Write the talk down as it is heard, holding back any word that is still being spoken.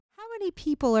many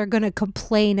people are going to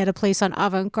complain at a place on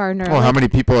Avant-Garde? Well, how many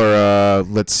people are,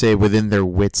 let's say, within their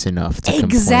wits enough to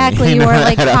exactly, complain? Or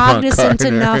like at cognizant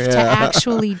Avant-Garde, enough to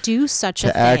actually do such a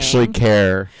thing. To actually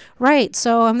care. Right.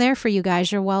 So I'm there for you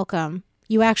guys. You're welcome.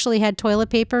 You actually had toilet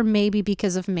paper, maybe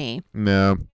because of me.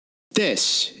 No.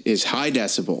 This is High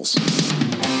Decibels.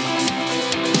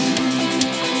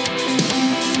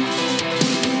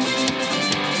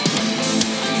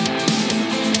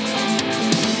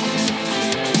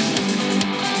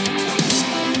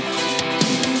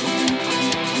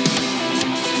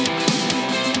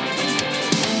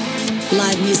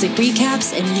 Live music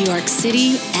recaps in New York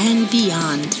City and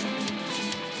beyond.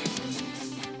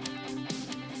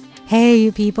 Hey,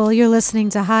 you people, you're listening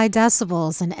to High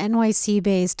Decibels, an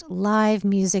NYC-based live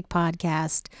music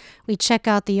podcast. We check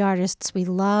out the artists we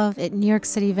love at New York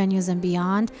City venues and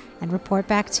beyond and report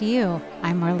back to you.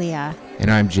 I'm Marlia.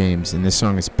 And I'm James, and this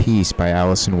song is Peace by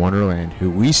Alice in Wonderland, who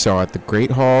we saw at the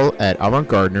Great Hall at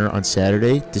Avant-Garde on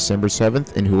Saturday, December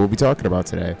 7th, and who we'll be talking about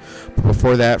today. But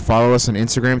before that, follow us on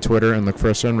Instagram, Twitter, and look for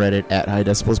us on Reddit at High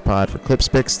Decibels Pod for clips,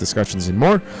 pics, discussions, and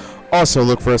more. Also,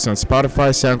 look for us on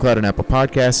Spotify, SoundCloud, and Apple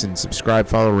Podcasts, and subscribe,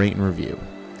 follow, rate, and review.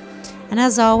 And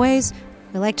as always,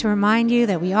 we like to remind you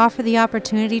that we offer the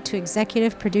opportunity to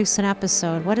executive produce an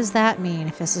episode. What does that mean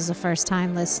if this is the first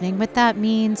time listening? What that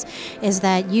means is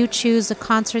that you choose a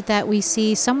concert that we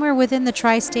see somewhere within the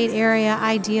tri-state area.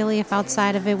 Ideally, if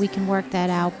outside of it, we can work that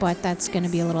out, but that's going to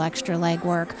be a little extra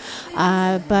legwork.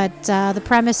 But the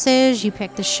premise is you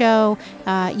pick the show,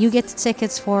 you get the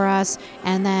tickets for us,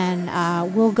 and then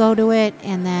we'll go to it,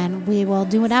 and then we will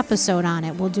do an episode on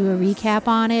it. We'll do a recap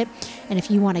on it. And if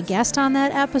you want a guest on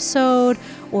that episode,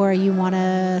 or you want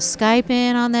to Skype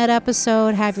in on that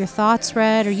episode, have your thoughts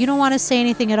read, or you don't want to say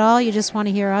anything at all, you just want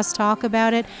to hear us talk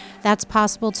about it, that's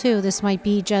possible too. This might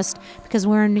be just because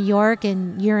we're in New York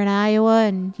and you're in Iowa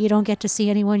and you don't get to see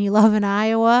anyone you love in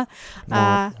Iowa.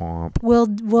 Womp, womp.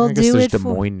 We'll I guess do there's it Des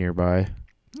for... Moines nearby.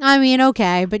 I mean,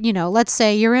 okay, but let's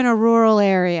say you're in a rural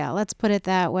area. Let's put it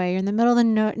that way. You're in the middle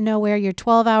of nowhere. You're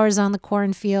 12 hours on the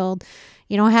cornfield.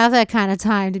 You don't have that kind of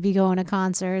time to be going to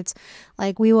concerts.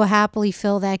 Like, we will happily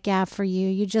fill that gap for you.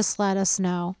 You just let us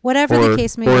know. Whatever the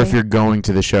case may be. Or if you're going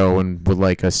to the show and would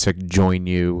like us to join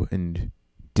you and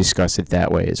discuss it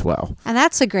that way as well. And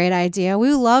that's a great idea.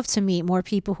 We love to meet more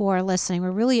people who are listening.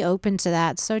 We're really open to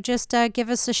that. So just give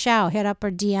us a shout. Hit up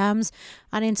our DMs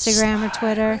on Instagram or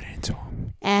Twitter. Right into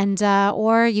 'em. And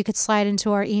or you could slide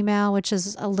into our email, which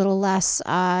is a little less It's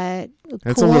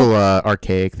cool. a little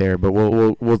archaic there, but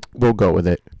we'll go with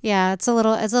it. Yeah, it's a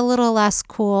little less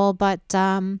cool, but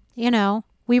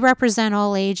we represent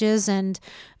all ages and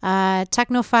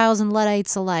technophiles and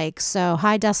Luddites alike. So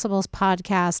High Decibels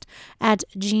Podcast at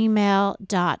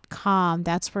gmail.com.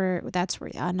 That's where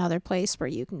another place where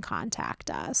you can contact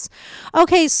us.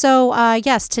 Okay, so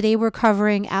yes, today we're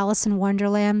covering Alice in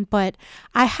Wonderland, but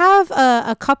I have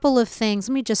a couple of things.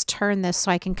 Let me just turn this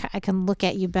so I can look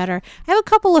at you better. I have a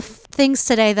couple of things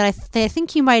today that I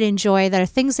think you might enjoy, that are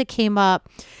things that came up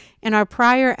in our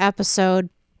prior episode.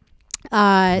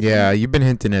 Yeah, you've been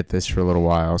hinting at this for a little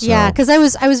while. So. Yeah, because I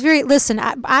was very, listen,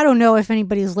 I don't know if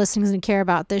anybody who's listening is going to care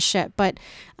about this shit, but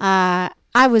I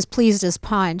was pleased as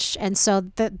punch, and so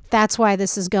that's why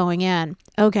this is going in.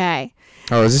 Okay.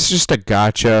 Oh, is this just a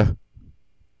gotcha?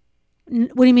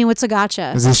 What do you mean, what's a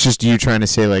gotcha? Is this just you trying to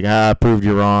say, like, I proved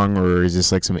you wrong, or is this,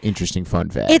 like, some interesting fun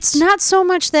facts? It's not so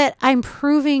much that I'm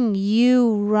proving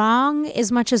you wrong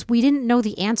as much as we didn't know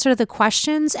the answer to the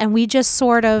questions, and we just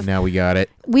sort of... Now we got it.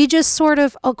 We just sort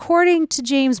of, according to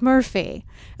James Murphy,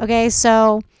 okay,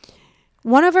 so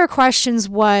one of our questions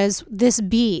was this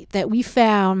beat that we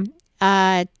found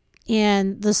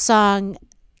in the song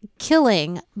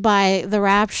Killing by The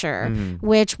Rapture,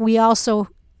 which we also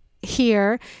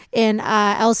hear in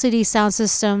LCD Sound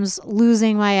System's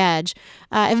Losing My Edge.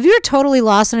 If you're totally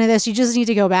lost into this, you just need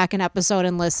to go back an episode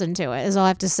and listen to it, is all I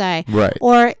have to say. Right.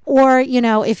 Or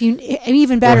if you,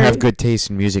 even better, or have good taste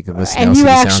in music and listen and to you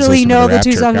LCD Sound actually System know and the two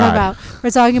Rapture. songs God. about.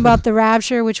 We're talking about The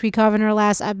Rapture, which we covered in our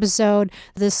last episode.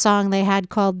 This song they had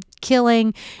called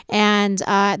Killing, and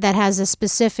that has a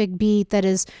specific beat that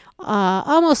is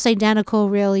almost identical,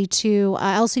 really, to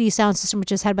LCD Sound System,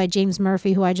 which is had by James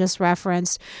Murphy, who I just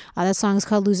referenced. That song is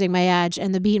called Losing My Edge,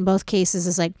 and the beat in both cases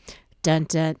is like dun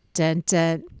dun dun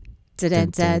dun dun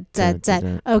dun dun dun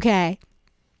dun. Okay.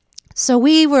 So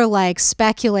we were like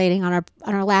speculating on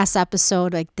our last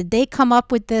episode, like, did they come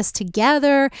up with this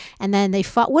together? And then they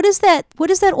fought. What is that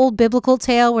old biblical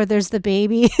tale where there's the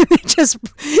baby just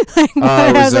like, rip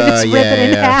it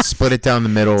in half, split it down the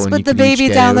middle, split and you the can baby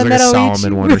each down get, the it was middle. like a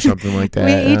Solomon one or something like that.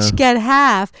 We each get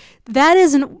half. That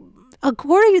isn't.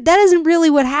 according, that isn't really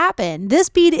what happened. This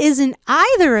beat isn't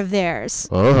either of theirs.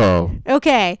 Oh.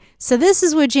 Okay, so this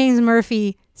is what James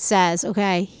Murphy says,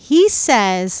 okay? He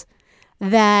says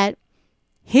that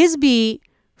his beat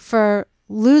for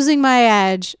Losing My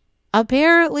Edge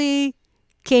apparently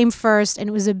came first, and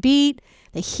it was a beat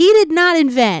that he did not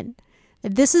invent.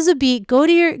 That this is a beat. Go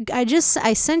to your,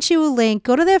 I sent you a link.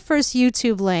 Go to that first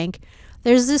YouTube link.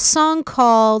 There's this song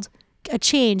called A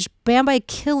Change, band by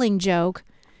Killing Joke.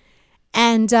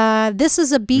 And this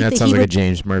is a beat That that sounds he like a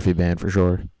James Murphy band for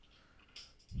sure.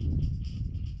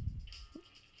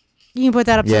 You can put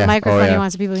that up to Yeah. the microphone Oh, yeah. you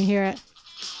want so people can hear it.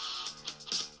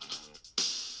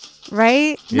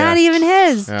 Right? Yeah. Not even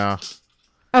his. Yeah.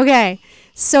 Okay.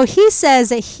 So he says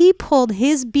that he pulled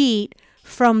his beat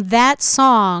from that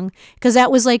song because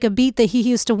that was like a beat that he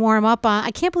used to warm up on.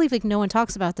 I can't believe like no one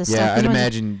talks about this Yeah, stuff. I'd You know,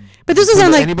 imagine. But this is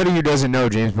on, like- anybody who doesn't know,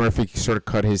 James Murphy sort of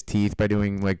cut his teeth by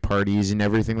doing like parties and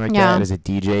everything like Yeah. that as a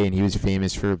DJ, and he was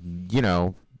famous for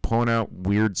pulling out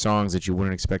weird songs that you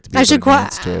wouldn't expect to be I able should to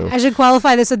dance to. I should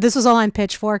qualify this. This was all on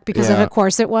Pitchfork because Yeah. of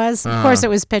course it was. Of course it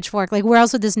was Pitchfork. Like where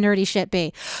else would this nerdy shit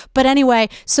be? But anyway,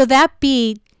 so that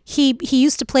beat he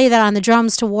used to play that on the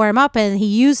drums to warm up, and he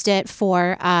used it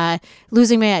for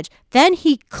Losing My Edge. Then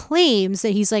he claims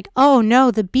that he's like, oh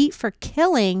no, the beat for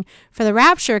Killing for the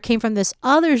Rapture came from this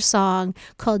other song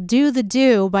called Do the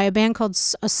Do by a band called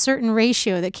A Certain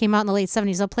Ratio that came out in the late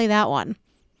 70s. I'll play that one.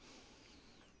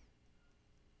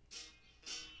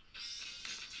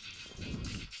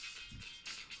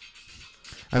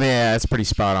 I mean, yeah, that's pretty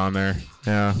spot on there.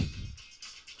 Yeah.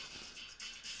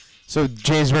 So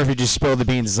James Murphy just spilled the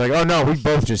beans. It's like, oh no, we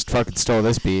both just fucking stole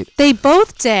this beat. They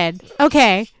both did.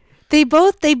 Okay.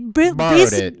 Borrowed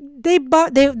it.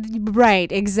 Right,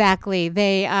 exactly.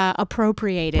 They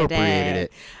appropriated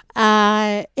it.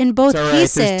 it. In both It's all right.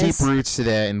 There's cases. deep roots to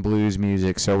that in blues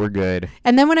music, so we're good.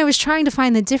 And then when I was trying to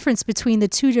find the difference between the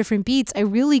two different beats, I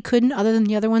really couldn't, other than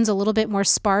the other one's a little bit more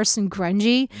sparse and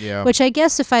grungy. Yeah. Which I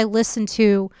guess if I listen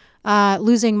to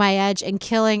Losing My Edge and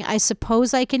Killing, I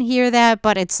suppose I can hear that,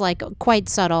 but it's like quite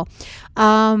subtle.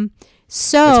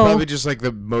 It's probably just like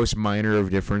the most minor of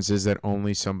differences that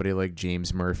only somebody like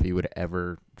James Murphy would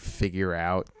ever figure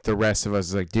out. The rest of us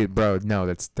is like, dude, bro, no,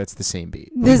 that's the same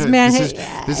beat. This man,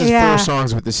 this is yeah. 4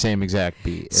 songs with the same exact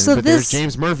beat. this- But there's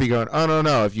James Murphy going, oh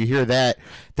no, if you hear that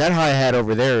hi-hat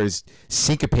over there is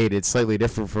syncopated, slightly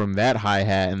different from that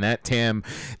hi-hat, and that tam,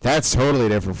 that's totally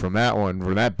different from that one,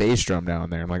 from that bass drum down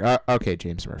there. I'm like, oh, okay,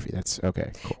 James Murphy, that's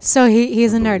okay, cool. So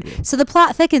he's a believe nerd. you. So the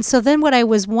plot thickens. So then what I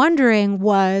was wondering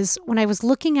was, when I was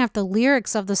looking at the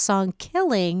lyrics of the song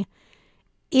Killing,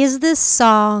 is this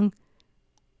song...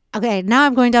 Okay, now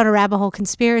I'm going down a rabbit hole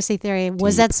conspiracy theory.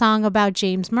 Was Deep. that song about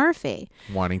James Murphy?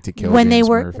 Wanting to kill when James they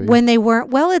were Murphy. when they weren't,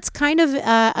 well, it's kind of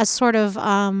a sort of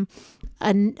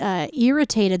an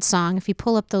irritated song if you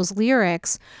pull up those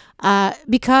lyrics,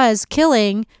 because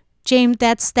Killing, James,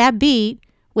 that's that beat,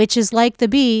 which is like the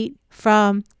beat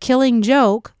from Killing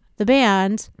Joke, the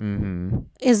band,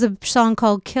 is a song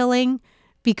called Killing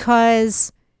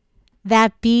because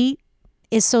that beat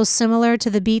is so similar to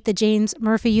the beat that James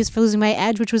Murphy used for Losing My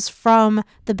Edge, which was from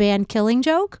the band Killing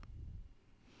Joke.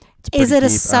 It's Is it pretty a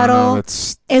deep. I don't know, subtle?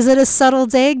 it's- Is it a subtle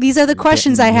dig? These are the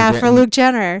questions I you're have for getting- Luke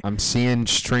Jenner. I'm seeing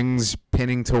strings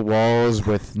pinning to walls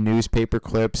with newspaper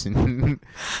clips and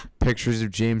pictures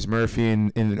of James Murphy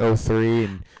in 03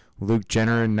 and Luke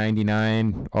Jenner in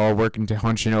 99, all working to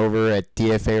hunching over at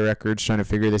DFA Records trying to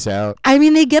figure this out. I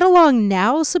mean, they get along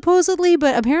now supposedly,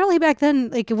 but apparently back then,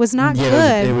 like, it was not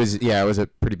good. It was a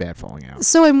pretty bad falling out.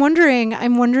 So I'm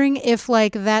wondering if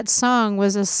like that song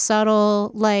was a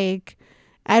subtle, like,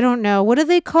 I don't know, what do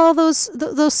they call those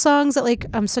songs that, like,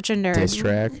 I'm such a nerd. Diss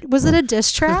track? Was it a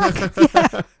diss track?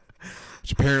 Yeah.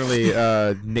 Which apparently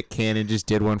Nick Cannon just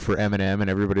did one for Eminem, and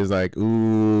everybody's like,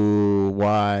 ooh,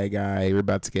 why, guy? You're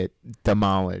about to get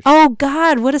demolished. Oh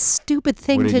God, what a stupid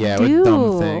thing What a- to yeah, what a do.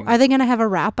 dumb thing. Are they gonna have a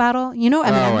rap battle? You know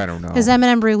Eminem. Oh, I don't know. Has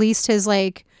Eminem released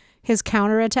his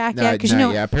counterattack yet? Because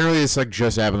yeah, apparently it's like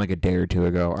just happened like a day or two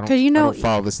ago. I 'Cause you know- don't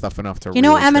follow this stuff enough to. you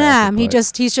know really track Eminem, it,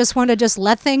 but- he's just one to just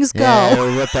let things go. Yeah, he'll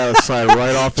let that slide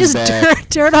right off his Just back.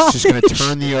 dirt He's off just gonna his-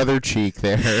 turn the other cheek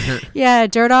there. Yeah,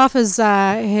 dirt off his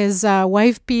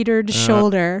wife beatered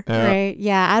shoulder, yeah. right?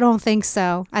 Yeah, I don't think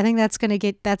so. I think that's gonna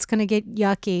get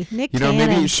yucky. Nick You know, Cannon,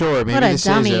 maybe what a this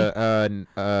dummy.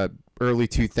 is early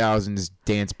 2000s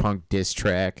dance punk diss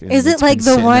track. And Is it's it like been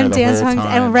the sitting one there dance whole punk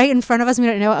time. and right in front of us? We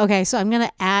don't know. Okay, so I'm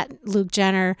gonna at Luke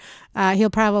Jenner. He'll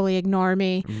probably ignore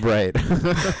me. Right.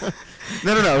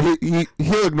 No.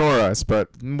 He'll ignore us, but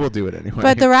we'll do it anyway.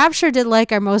 But the Rapture did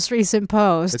like our most recent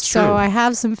post, It's so true. I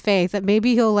have some faith that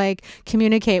maybe he'll like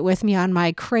communicate with me on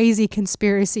my crazy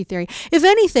conspiracy theory. If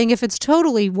anything, if it's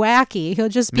totally wacky, he'll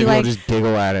just be Maybe like, he'll just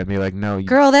giggle at it and be like, "No,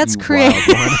 Girl, that's you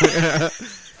crazy." wild one."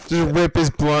 Just rip his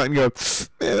blunt and go,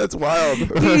 "Man, that's wild." he'd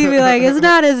be like, "It's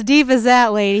not as deep as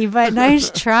that, lady, but nice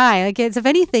try." Like, it's if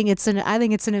anything, I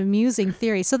think it's an amusing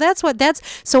theory. So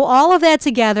so all of that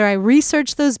together. I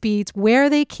researched those beats, where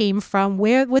they came from,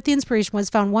 what the inspiration was.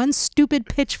 Found one stupid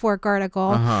Pitchfork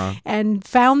article, and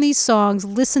found these songs.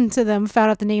 Listened to them,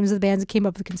 found out the names of the bands, and came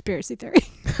up with a conspiracy theory.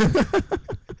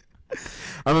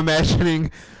 I'm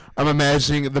imagining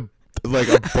like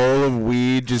a bowl of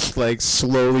weed just like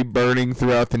slowly burning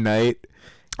throughout the night.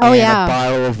 Oh, and yeah. a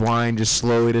bottle of wine just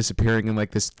slowly disappearing in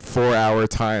like this 4-hour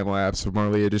time lapse of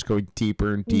Marlia just going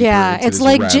deeper and deeper. Yeah, into it's this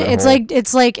like rabbit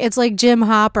hole. it's like Jim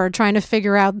Hopper trying to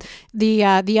figure out the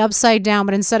upside down,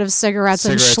 but instead of cigarettes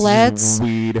and Cigarettes, Schlitz, just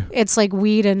weed, it's like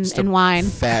weed and wine.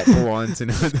 fat blunt,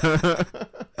 and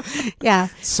Yeah.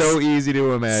 so easy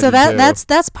to imagine. So too.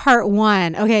 that's part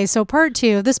one. Okay, so part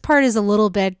two. This part is a little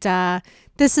bit.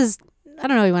 This is, I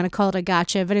don't know if you want to call it a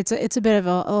gotcha, but it's a bit of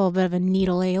a little bit of a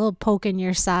needle, a little poke in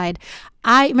your side.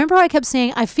 I remember I kept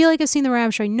saying I feel like I've seen the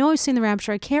Rapture. I know I've seen the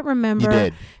Rapture. I can't remember.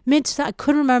 You did. I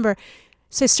couldn't remember.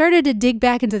 So I started to dig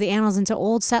back into the annals, into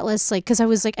old set lists, like, because I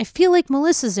was like, I feel like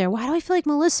Melissa's there. Why do I feel like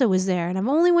Melissa was there? And I've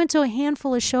only went to a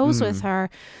handful of shows with her.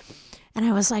 And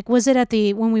I was like, was it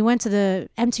when we went to the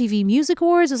MTV Music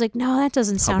Awards? I was like, no, that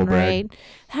doesn't sound Humble brag. right.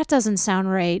 That doesn't sound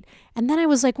right. And then I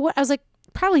was like, what? I was like,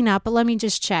 probably not, but let me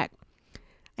just check.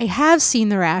 I have seen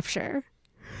the Rapture.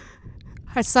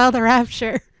 I saw the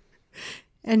Rapture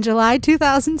in July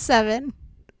 2007,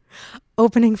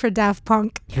 opening for Daft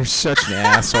Punk. You're such an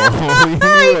asshole. You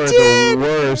are did. the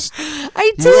worst.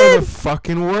 I You are the did.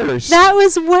 fucking worst. That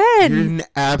was You're when. an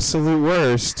absolute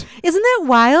worst. Isn't that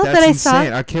wild That's that I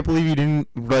insane. saw? I can't believe you didn't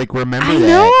like remember I that.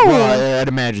 know. Well, I'd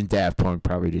imagine Daft Punk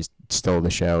probably just stole the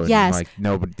show. And, Yes. Like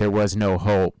there was no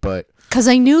hope, but Because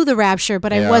I knew the Rapture,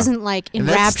 but I Yeah. wasn't like and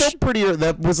that's enraptured. still pretty.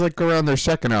 That was like around their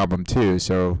second album too.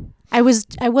 So I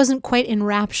wasn't quite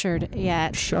enraptured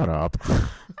yet. shut up.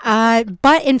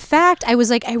 But in fact, I was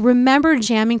like, I remember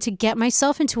jamming to get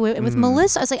myself into it with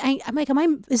Melissa. I was like, I'm like,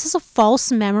 is this a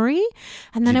false memory?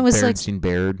 And then I was like, Berenstein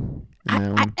Baird.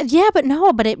 yeah,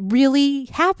 but it really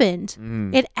happened.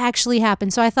 It actually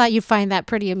happened. So I thought you'd find that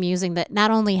pretty amusing that not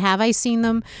only have I seen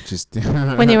them Just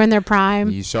when they were in their prime,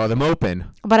 you saw them open.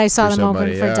 but I saw for them open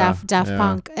somebody, for yeah, Daft yeah.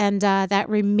 Punk. And that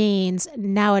remains,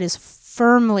 now it is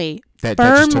firmly That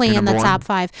just took firmly you in the number top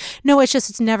one? 5. No,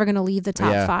 it's never going to leave the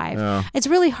top Yeah, 5. yeah. It's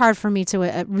really hard for me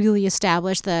to really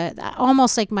establish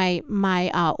almost like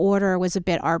my order was a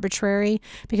bit arbitrary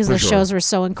because For the sure. shows were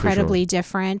so incredibly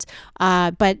different.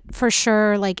 But for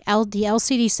sure, like the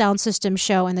LCD Sound System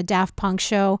show and the Daft Punk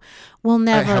show will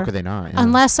never. How could they not? Yeah,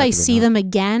 Unless how I could they see not? them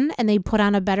again and they put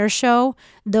on a better show,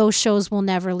 those shows will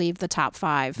never leave the top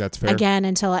 5. That's fair. Again,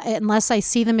 unless I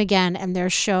see them again and their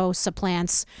show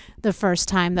supplants the first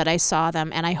time that I saw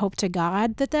them, and I hope to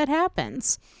God that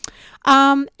happens.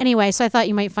 Anyway, so I thought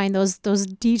you might find those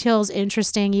details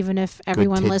interesting, even if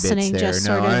everyone tidbits listening there. just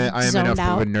No, sort of I am zoned enough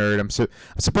out. of a nerd. I'm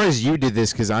surprised you did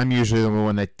this because I'm usually the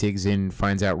one that digs in,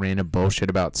 finds out random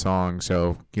bullshit about songs.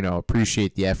 So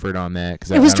appreciate the effort on that because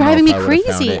It was driving me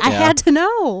crazy. I had to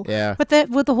know. Yeah. But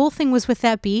what the whole thing was with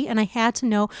that beat, and I had to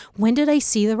know, when did I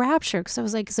see the Rapture? Because I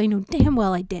was like, because I knew damn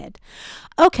well I did.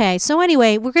 Okay, so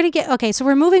anyway, so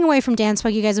we're moving away from Dance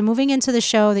Punk. You guys are moving into the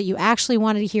show that you actually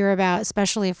wanted to hear about,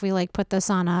 especially if we put this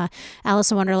on a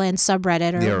Alice in Wonderland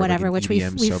subreddit or Yeah, or like whatever, an which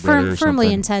EDM we subreddit or firmly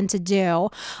something. intend to do.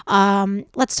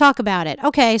 Let's talk about it.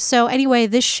 Okay, so anyway,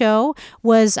 this show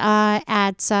was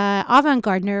at Avant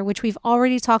Gardner, which we've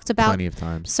already talked about. Plenty of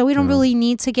times. So we don't Yeah. really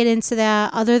need to get into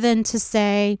that other than to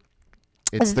say,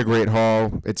 It's the Great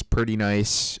Hall. It's pretty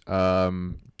nice.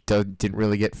 Didn't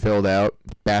really get filled out.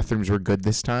 Bathrooms were good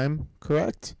this time,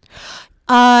 correct?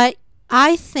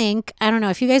 I think, I don't know,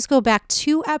 if you guys go back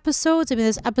 2 episodes, I mean,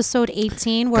 this episode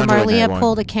 18 where Kinda like that Marlia one.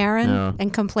 pulled a Karen Yeah.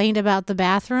 and complained about the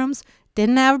bathrooms.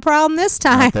 Didn't have a problem this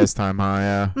time. Not this time, huh?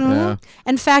 Yeah. Yeah.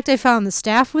 In fact, I found the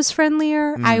staff was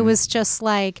friendlier. I Mm. was just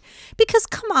like, because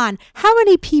come on, how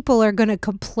many people are going to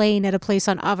complain at a place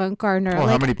on Avant Gardner? Well,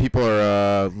 how many people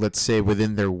are, let's say,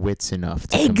 within their wits enough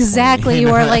to Exactly, complain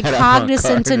you are like at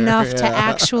cognizant Avant enough Gardner? to Yeah.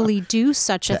 actually do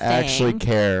such a To thing. actually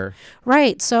care.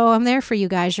 Right. So I'm there for you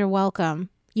guys. You're welcome.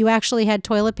 You actually had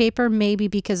toilet paper, maybe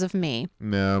because of me.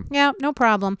 No. Yeah, no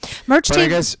problem. Merch But table. I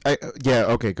guess yeah.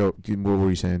 Okay, go. What were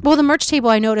you saying? Well, the merch table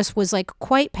I noticed was like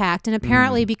quite packed, and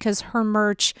apparently because her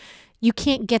merch, you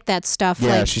can't get that stuff.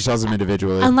 Yeah, like, she sells them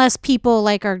individually. unless people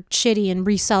like are shitty and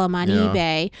resell them on Yeah.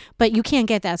 eBay, but you can't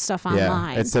get that stuff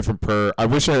online. Yeah, it's different per. I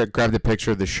wish I had grabbed a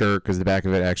picture of the shirt because the back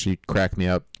of it actually cracked me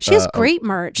up. She has great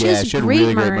merch. She has she had great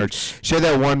really merch. great merch. She had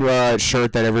that one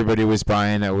shirt that everybody was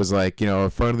buying that was like, I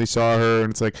finally saw her,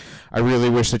 and it's like, I really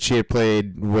wish that she had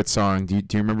played what song? Do you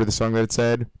remember the song that it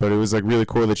said? But it was like really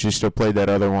cool that she still played that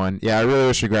other one. Yeah, I really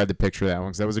wish I grabbed the picture of that one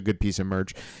because that was a good piece of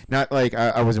merch. Not like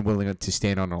I wasn't willing to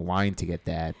stand on a line to get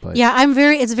that, but Yeah,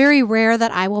 it's very rare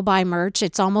that I will buy merch.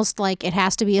 It's almost like it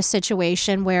has to be a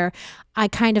situation where I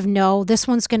kind of know this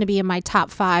one's going to be in my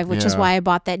top 5, which is Yeah. why I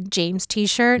bought that James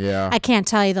t-shirt. Yeah. I can't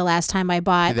tell you the last time I I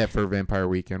bought. did that for Vampire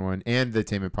Weekend one and the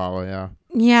Tame Impala, yeah.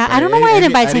 Yeah, I don't know why I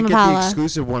didn't buy Tame I didn't get the Impala.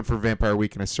 exclusive one for Vampire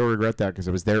Weekend. I still regret that because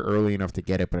I was there early enough to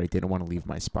get it, but I didn't want to leave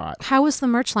my spot. How was the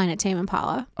merch line at Tame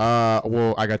Impala?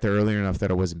 Well, I got there early enough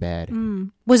that it wasn't bad.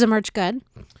 Was the merch good?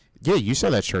 Yeah, you saw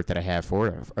that shirt that I have for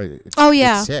it. Oh,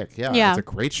 yeah. It's sick. Yeah, Yeah. it's a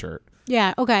great shirt.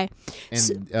 Yeah, okay.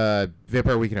 And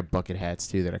Vampire Weekend had bucket hats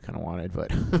too that I kind of wanted,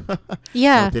 but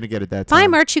Yeah. I didn't get it that Buy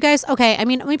time. merch, you guys. Okay, I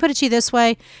mean, let me put it to you this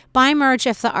way. Buy merch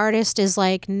if the artist is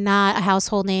like not a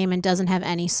household name and doesn't have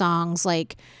any songs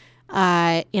like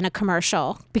in a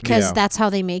commercial, because Yeah. that's how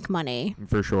they make money.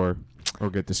 For sure, or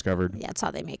get discovered. Yeah, that's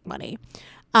how they make money.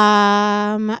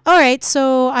 All right,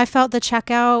 so I felt the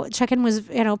check-in was,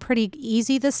 pretty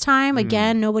easy this time.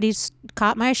 Again, nobody's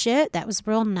caught my shit. That was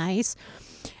real nice.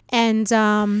 And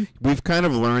We've kind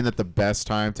of learned that the best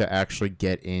time to actually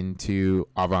get into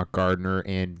Avant-Gardner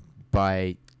and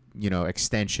by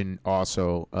extension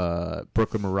also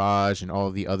Brooklyn Mirage and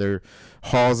all the other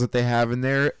halls that they have in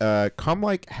there come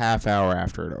like half hour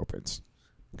after it opens,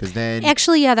 because then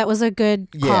actually, yeah, that was a good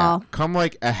call. come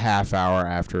like a half hour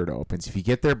after it opens. If you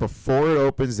get there before it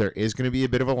opens, there is going to be a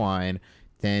bit of a line.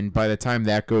 Then by the time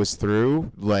that goes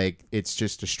through, like, it's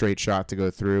just a straight shot to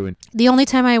go through. And The only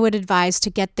time I would advise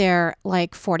to get there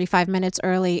like 45 minutes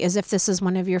early is if this is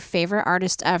one of your favorite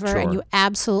artists ever, and Sure. you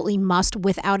absolutely must,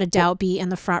 without a doubt, be in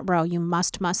the front row. You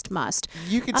must.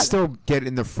 you can still get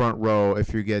in the front row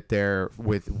if you get there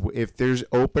if there's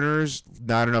openers,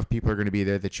 not enough people are going to be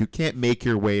there that you can't make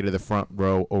your way to the front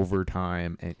row over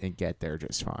time and get there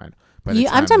just fine. By the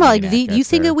I'm time talking about like main the. act You gets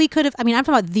think there. that we could have? I mean, I'm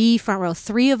talking about the front row.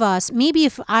 3 of us. Maybe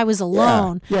if I was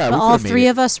alone. Yeah, but we all could've made 3 it.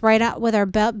 of us right out with our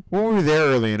When we were there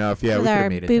early enough, yeah, we with could our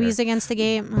have made it boobies there. against the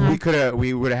gate.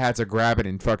 We would have had to grab it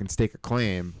and fucking stake a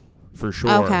claim for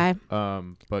sure. Okay.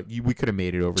 But we could have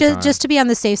made it over time. Just to be on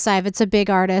the safe side, if it's a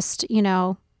big artist,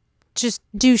 just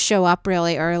do show up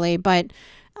really early. But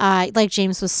like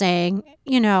James was saying,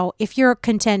 if you're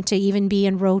content to even be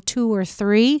in row 2 or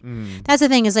 3, that's the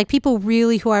thing, is like people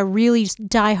who are really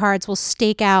diehards will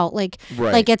stake out like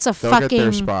Right. it's a They'll get their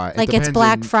fucking spot. It like it's depends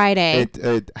Black on Friday.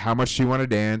 how much do you want to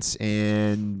dance,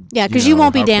 and Yeah, because you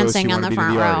won't be how close dancing you on wanna the be to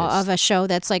front row artist. of a show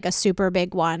that's like a super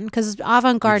big one. Because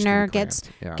Avant-Gardner be gets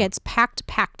cramped, yeah. gets packed.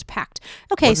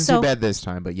 Okay, Wasn't so too bad this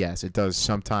time, but yes, it does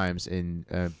sometimes.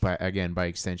 By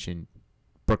extension,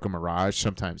 Brooklyn Mirage.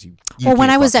 Sometimes you well, when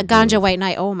can't I was at fucking Ganja move. White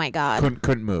Night, oh my god,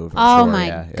 couldn't move. oh I'm sure, my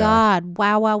yeah. god,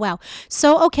 wow.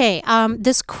 So okay,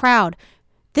 this crowd,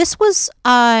 this was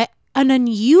an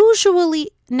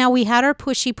unusually. Now we had our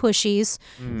pushies,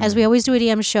 as we always do at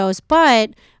EM shows,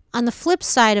 but on the flip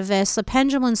side of this, the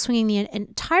pendulum swinging the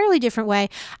entirely different way.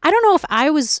 I don't know if I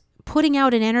was putting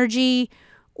out an energy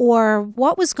or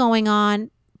what was going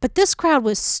on, but this crowd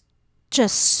was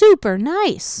just super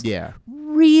nice. Yeah.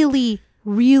 Really,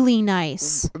 really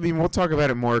nice. I mean, we'll talk about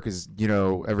it more because,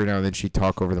 every now and then she'd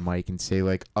talk over the mic and say,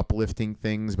 like, uplifting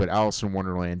things, but Alice in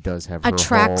Wonderland does have her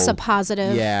Attracts whole, a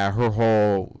positive. Yeah, her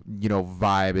whole,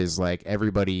 vibe is, like,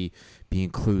 everybody be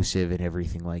inclusive and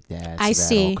everything like that. So I that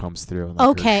see. all comes through. In,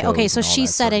 like, her Okay, shows so and all she's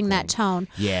that sort of setting that thing. tone.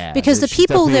 Yeah. Because the she's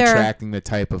people definitely there- attracting the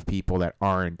type of people that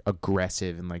aren't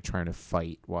aggressive and, like, trying to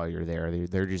fight while you're there.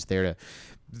 They're just there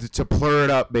to plur it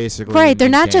up, basically. Right, they're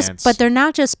and not dance. they're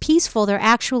not just peaceful, they're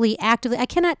actually actively. I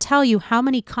cannot tell you how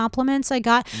many compliments I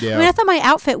got. Yeah. I mean, I thought my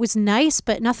outfit was nice,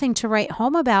 but nothing to write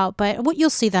home about. But you'll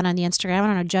see that on the Instagram. I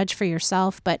don't know, judge for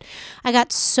yourself. But I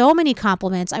got so many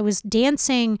compliments. I was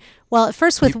dancing, well, at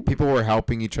first with... People were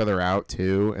helping each other out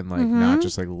too, and like Mm-hmm. not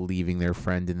just like leaving their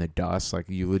friend in the dust. Like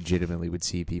you legitimately would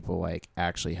see people like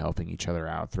actually helping each other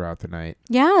out throughout the night,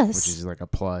 which Yes. is like a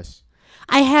plus.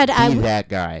 I had Be that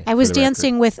guy. I was for the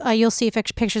dancing record. with, you'll see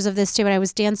pictures of this too, but I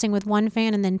was dancing with one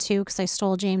fan and then two because I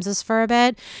stole James's for a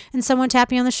bit. And someone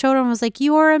tapped me on the shoulder and was like,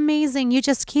 "You are amazing. You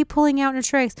just keep pulling out your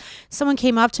tricks." Someone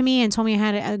came up to me and told me I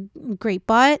had a great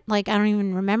butt. Like, I don't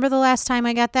even remember the last time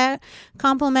I got that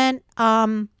compliment.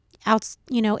 Out,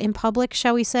 in public,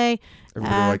 shall we say.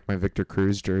 Everybody liked my Victor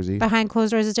Cruz jersey. Behind closed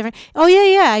doors is different. Oh,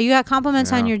 yeah. You got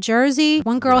compliments on Yeah. your jersey.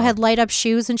 One girl Yeah. had light up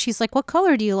shoes and she's like, "What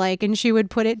color do you like?" And she would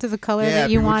put it to the color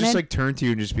that you people would wanted. just like turn to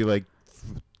you and just be like,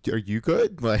 "Are you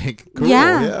good?" Like, cool.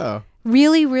 Yeah. Yeah.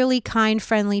 Really, really kind,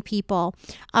 friendly people.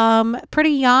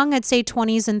 Pretty young, I'd say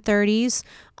 20s and 30s.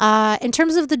 In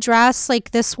terms of the dress,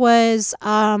 like this was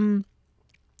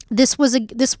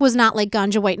not like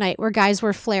Ganja White Night where guys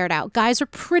were flared out. Guys were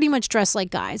pretty much dressed like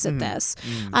guys at this.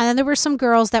 And there were some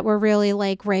girls that were really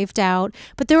like raved out,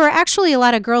 but there were actually a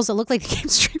lot of girls that looked like they came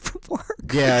straight from work.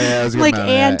 Yeah, I was gonna Like mention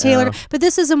Ann that, Taylor. yeah. But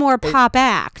this is a more pop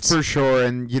act. For sure,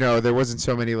 and there wasn't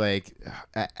so many like,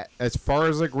 as far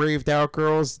as like raved out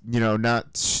girls,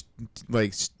 not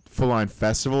like full on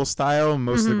festival style.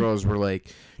 Most of the girls were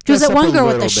like. There was dressed that up one a girl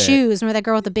with the little bit. shoes. Remember that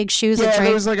girl with the big shoes? Yeah, that's there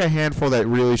right. was like a handful that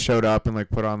really showed up and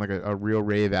like put on like a real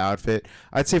rave outfit.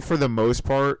 I'd say for the most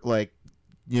part, like,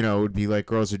 it would be like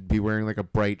girls would be wearing like a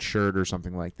bright shirt or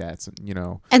something like that. So,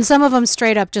 And some of them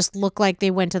straight up just look like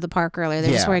they went to the park earlier. They're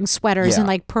just Yeah. wearing sweaters and Yeah.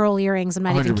 like pearl earrings. I'm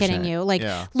not even kidding 100%. you. Like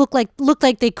Yeah. look like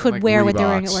they could like wear what they're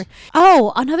wearing at Reeboks. work.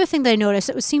 Oh, another thing that I noticed,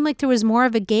 it seemed like there was more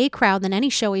of a gay crowd than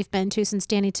any show we've been to since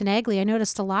Danny Tenaglia. I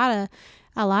noticed a lot of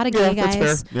gay Yeah, guys.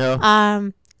 that's fair. Yeah.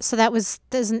 So that was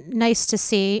nice to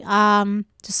see.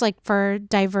 Just like for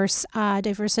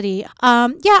diversity.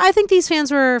 I think these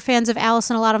fans were fans of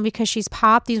Allison, a lot of them because she's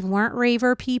pop. These weren't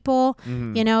raver people.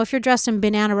 If you're dressed in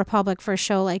Banana Republic for a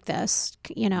show like this,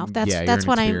 that's you're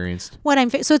what inexperienced.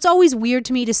 so it's always weird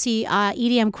to me to see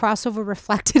EDM crossover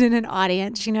reflected in an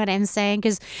audience. You know what I'm saying?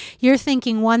 Because you're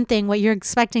thinking one thing, what you're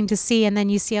expecting to see, and then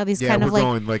you see all these Yeah, kind we're of like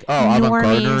going like, avant-garde.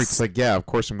 normies. It's like, yeah, of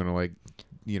course I'm gonna like,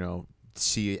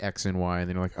 see X and Y, and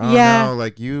then you're like, oh Yeah. no,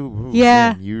 like you,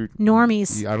 Yeah. man, you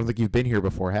normies. I don't think you've been here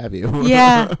before, have you?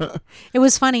 Yeah. It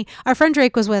was funny. Our friend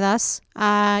Drake was with us.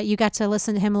 You got to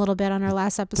listen to him a little bit on our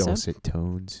last episode. Dulcet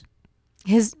tones.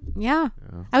 I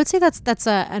would say that's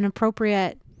an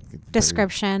appropriate Very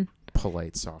description.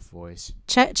 polite, soft voice.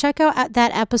 Check out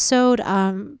that episode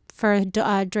for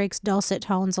Drake's dulcet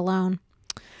tones alone.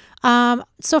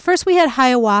 So first we had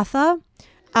Hiawatha.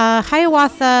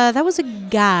 Hiawatha, that was a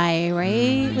guy,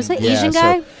 right? Was that Asian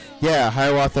guy? Yeah,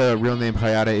 Hiawatha, real name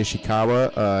Hayata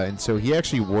Ishikawa, and so he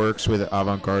actually works with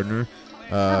Avant Gardner,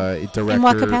 director. In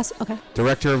what capacity? Okay.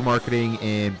 Director of marketing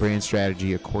and brand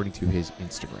strategy, according to his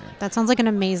Instagram. That sounds like an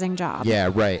amazing job. Yeah,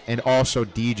 right. And also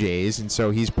DJs. And so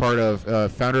he's part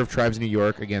of, founder of Tribes New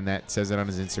York. Again, that says it on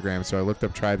his Instagram. So I looked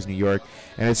up Tribes New York.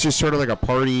 And it's just sort of like a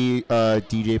party,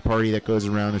 DJ party that goes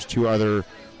around. There's two other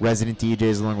resident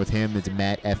DJs along with him. It's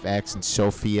Matt FX and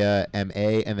Sophia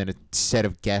MA. And then a set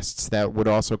of guests that would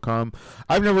also come.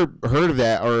 I've never heard of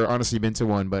that or honestly been to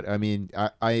one. But, I mean,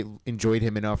 I enjoyed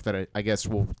him enough that I guess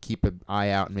we'll keep an eye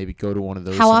out and maybe go to one of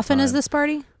those How often is sometime. this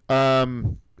party?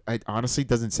 It honestly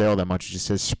doesn't say all that much. It just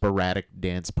says sporadic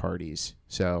dance parties.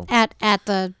 So At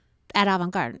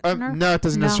Avant Garde. no, it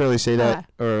doesn't No. necessarily say that,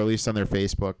 Okay. or at least on their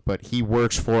Facebook. But he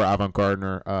works for Avant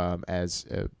Gardner, as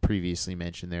previously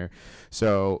mentioned there.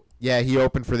 So yeah, he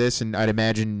opened for this, and I'd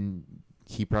imagine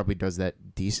he probably does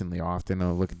that decently often.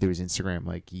 I'll look through his Instagram,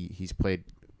 like he's played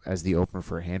as the opener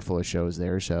for a handful of shows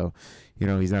there. So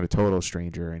he's not a total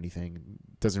stranger or anything.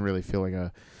 Doesn't really feel like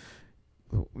a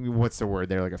what's the word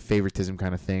there, like a favoritism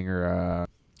kind of thing, or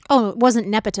Oh, it wasn't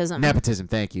nepotism. nepotism.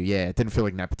 Thank you. Yeah, it didn't feel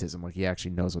like nepotism. Like he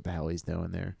actually knows what the hell he's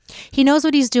doing there. He knows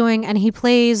what he's doing, and he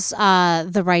plays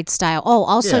the right style. Oh,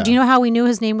 also, Yeah. do you know how we knew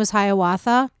his name was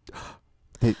Hiawatha?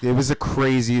 It was the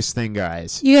craziest thing,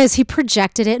 guys. You guys, he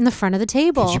projected it in the front of the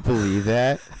table. Could you believe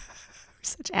that?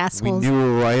 Such We assholes.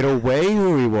 knew right away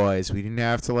who he was. We didn't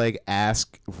have to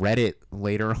ask Reddit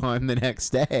later on the next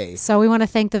day. So we want to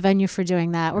thank the venue for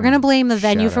doing that. We're going to blame the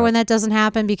venue Shout for out. when that doesn't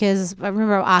happen, because I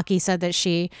remember Aki said that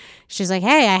she's like,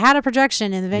 hey, I had a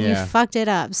projection and the venue Yeah. fucked it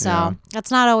up. So Yeah. that's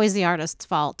not always the artist's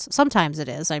fault. Sometimes it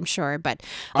is, I'm sure. But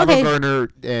Avant okay. Gardner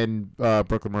and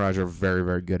Brooklyn Mirage are very,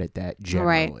 very good at that generally.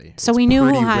 Right. So It's we knew who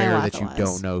pretty rare Hiawatha that you was.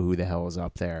 don't know who the hell is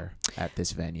up there at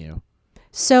this venue.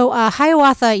 So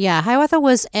Hiawatha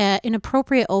was an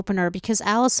inappropriate opener because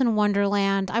Alice in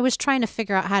Wonderland, I was trying to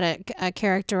figure out how to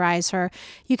characterize her.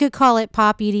 You could call it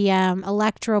pop EDM,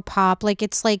 electro pop.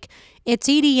 It's it's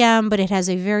EDM, but it has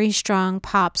a very strong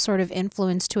pop sort of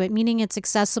influence to it, meaning it's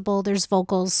accessible. There's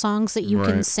vocals, songs that you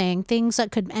can Right. sing, things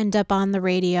that could end up on the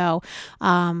radio,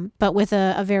 but with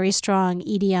a very strong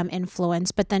EDM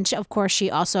influence. But then, of course, she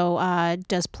also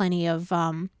does plenty of,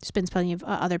 spins plenty of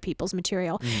other people's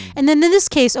material. And then in this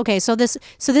case, okay, so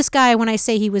this guy, when I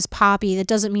say he was poppy, that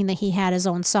doesn't mean that he had his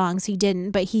own songs. He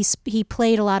didn't, but he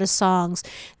played a lot of songs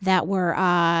that were,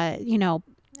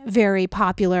 very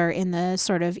popular in the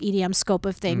sort of EDM scope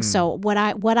of things. So what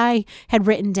I had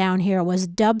written down here was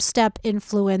dubstep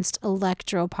influenced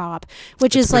electropop,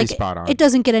 which It's is pretty like, spot on. it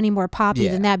doesn't get any more poppy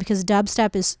Yeah. than that, because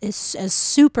dubstep is a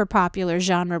super popular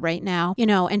genre right now.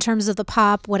 In terms of the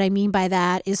pop, what I mean by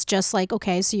that is just like,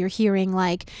 okay, so you're hearing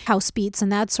like house beats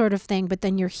and that sort of thing, but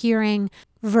then you're hearing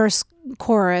verse,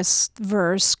 chorus,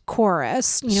 verse,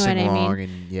 chorus. You know what I Sing-along mean?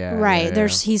 and yeah, Right. yeah, yeah.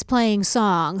 He's playing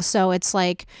songs. So it's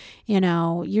like,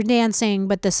 you're dancing,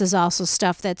 but this is also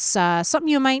stuff that's something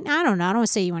you might, I don't know. I don't want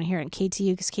to say you want to hear it in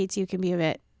KTU, because KTU can be a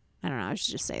bit, I don't know, I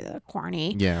should just say the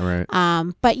corny. Yeah, right.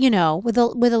 But with a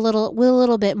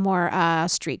little bit more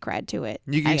street cred to it.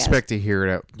 You can I guess. expect to hear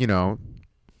it at,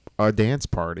 a dance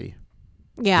party.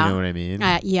 Yeah. You know what I mean?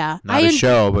 Yeah. Not a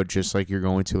show, but just like you're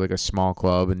going to like a small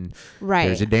club and Right.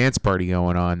 there's a dance party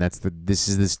going on. This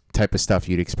is this type of stuff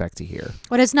you'd expect to hear.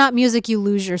 But it's not music you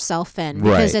lose yourself in,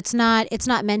 because Right. it's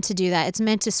not meant to do that. It's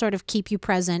meant to sort of keep you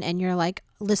present, and you're like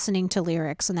listening to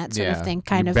lyrics and that sort of thing,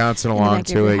 kind you're of bouncing in the along back of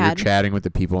to your it. You're head. chatting with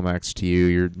the people next to you.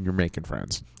 You're making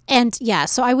friends. And yeah,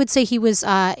 so I would say he was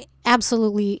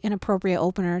absolutely an appropriate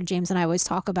opener. James and I always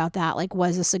talk about that. Like,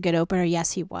 was this a good opener?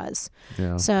 Yes, he was.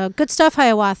 Yeah. So good stuff,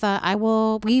 Hiawatha.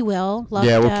 We will love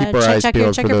Yeah, to we'll keep our eyes check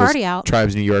peeled your for those party out.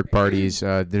 Tribes New York parties.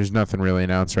 There's nothing really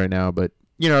announced right now, but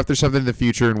if there's something in the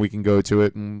future and we can go to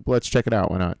it, and let's check it out.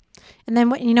 Why not? And then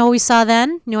what we saw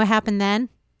then? You know what happened then?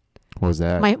 What was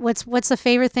that? What's the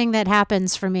favorite thing that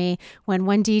happens for me when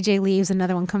one DJ leaves,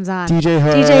 another one comes on? DJ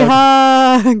Hug. DJ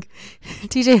Hug.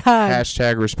 DJ Hug.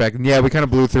 Hashtag respect. And yeah, we kind of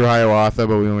blew through Hiawatha,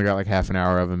 but we only got like half an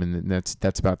hour of him, and that's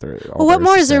about all Well, what there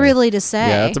more to is there say. really to say?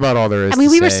 Yeah, that's about all there is. I mean,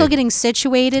 to we were say. still getting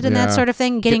situated and that Yeah. sort of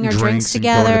thing, getting our drinks and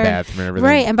going to together. the bathroom and everything.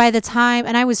 Right, and by the time,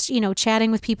 and I was,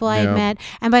 chatting with people I had Yeah. met,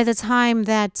 and by the time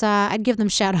that I'd give them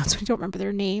shout outs, I don't remember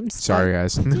their names. Sorry,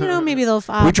 guys. But, maybe they'll.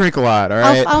 We drink a lot, all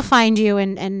right? I'll find you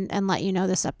and let you know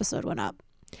this episode went up.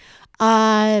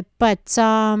 So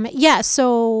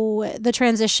the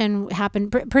transition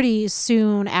happened pretty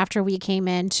soon after we came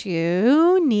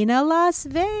into Nina Las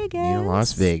Vegas. Nina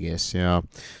Las Vegas, yeah.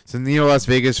 So Nina Las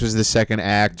Vegas was the second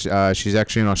act. She's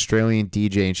actually an Australian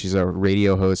DJ, and she's a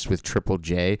radio host with Triple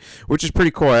J, which is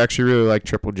pretty cool. I actually really like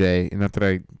Triple J. Not that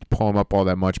I pull them up all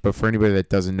that much, but for anybody that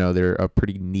doesn't know, they're a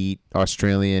pretty neat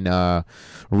Australian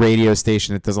radio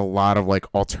station that does a lot of like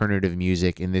alternative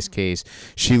music. In this case,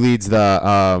 she leads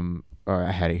the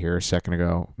I had it here a second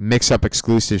ago, Mix Up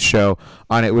exclusive show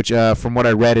on it, which from what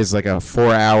I read is like a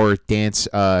 4-hour dance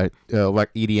like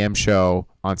EDM show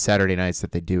on Saturday nights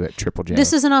that they do at Triple J.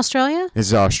 This is in Australia? This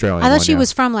is Australian. I thought one, she yeah.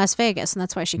 was from Las Vegas, and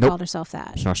that's why she Nope. called herself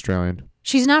that. She's Australian.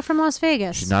 She's not from Las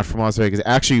Vegas. She's not from Las Vegas.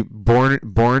 Actually, born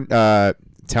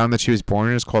town that she was born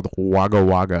in is called Wagga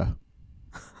Wagga.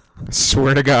 I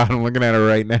swear to God, I'm looking at her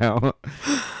right now.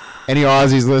 Any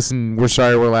Aussies listen, we're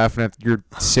sorry we're laughing at your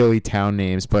silly town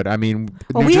names, but I mean,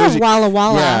 Well, New we Jersey, have Walla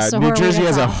Walla. yeah, so New Jersey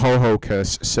has a that's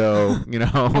ho-ho-cus, so, and we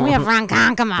have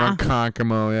Ronkonkoma.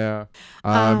 Ronkonkoma,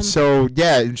 yeah. So,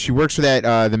 yeah, she works for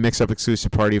that, the Mix Up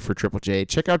exclusive party for Triple J.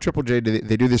 Check out Triple J.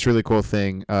 They do this really cool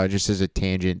thing, just as a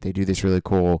tangent. They do this really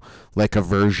cool, like, a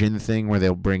version thing where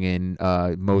they'll bring in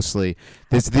mostly,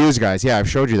 these guys. Yeah, I've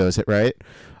showed you those, right?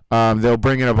 They'll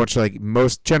bring in a bunch of like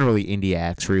most generally indie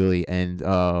acts really, and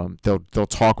they'll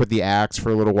talk with the acts for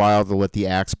a little while. They'll let the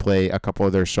acts play a couple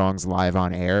of their songs live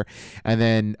on air, and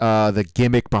then the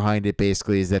gimmick behind it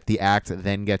basically is that the act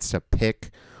then gets to pick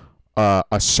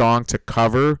a song to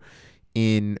cover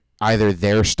in either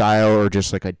their style or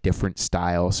just like a different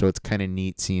style. So it's kind of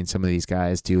neat seeing some of these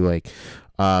guys do like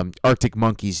Arctic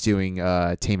Monkeys doing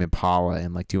Tame Impala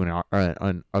and like doing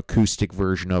an acoustic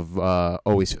version of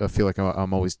always I feel like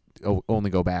I'm always only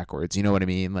go backwards. You know what I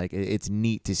mean? Like it's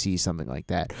neat to see something like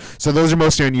that. So those are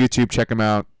mostly on YouTube. Check them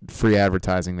out. Free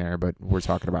advertising there, but we're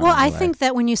talking about. Well, it I anyway. think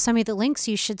that when you send me the links,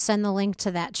 you should send the link to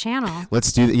that channel.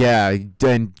 Let's do yeah,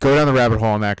 and go down the rabbit hole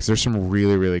on that because there's some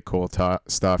really really cool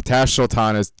stuff. Tash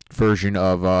Sultana's version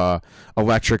of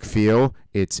Electric Feel,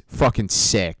 it's fucking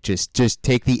sick. Just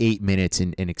take the 8 minutes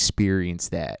and experience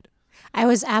that. I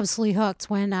was absolutely hooked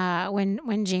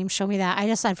when James showed me that.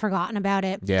 I'd forgotten about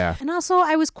it. Yeah. And also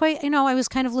I was quite, I was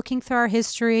kind of looking through our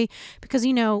history because,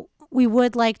 we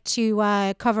would like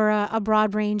to cover a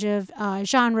broad range of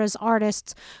genres,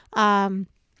 artists, and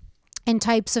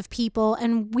types of people.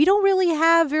 And we don't really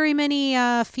have very many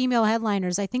female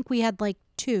headliners. I think we had like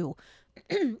 2.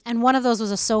 And one of those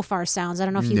was a So Far Sounds. I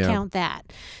don't know if you count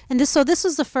that. And this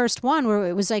was the first one where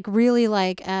it was like really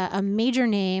like a major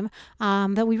name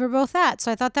that we were both at. So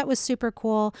I thought that was super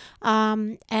cool.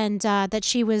 And that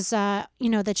she was, that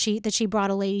she brought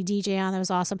a lady DJ on. That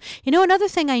was awesome. Another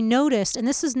thing I noticed, and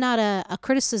this is not a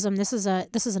criticism. This is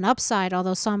an upside,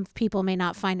 although some people may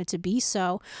not find it to be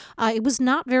so. It was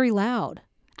not very loud.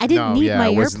 I didn't need my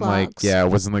earplugs. It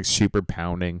wasn't like super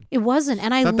pounding. It wasn't, and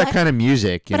not that kind of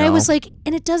music. But I was like,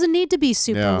 and it doesn't need to be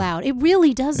super loud. It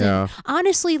really doesn't. Yeah.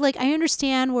 Honestly, like I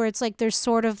understand where it's like there's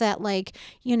sort of that like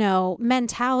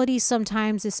mentality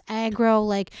sometimes, this aggro,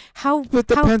 like how. But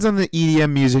it depends on the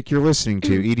EDM music you're listening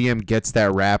to. EDM gets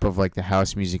that rap of like the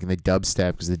house music and the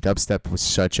dubstep because the dubstep was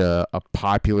such a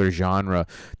popular genre.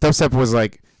 Dubstep was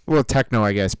like. Well, techno,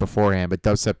 I guess, beforehand, but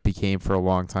dubstep became for a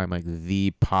long time like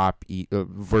the pop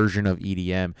version of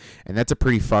EDM, and that's a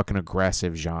pretty fucking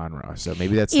aggressive genre. So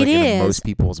maybe that's like in most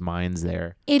people's minds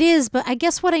there. It is, but I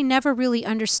guess what I never really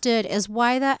understood is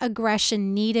why that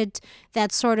aggression needed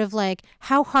that sort of like,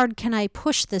 how hard can I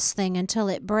push this thing until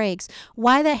it breaks?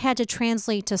 Why that had to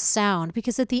translate to sound?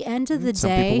 Because at the end of the day...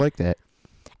 Some people like that.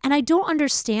 And I don't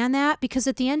understand that because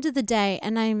at the end of the day,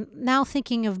 and I'm now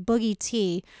thinking of Boogie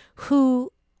T,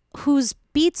 whose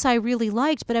beats I really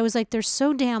liked, but I was like, they're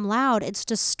so damn loud, it's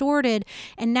distorted,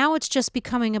 and now it's just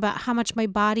becoming about how much my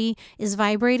body is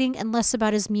vibrating and less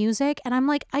about his music, and I'm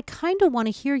like, I kind of want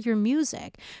to hear your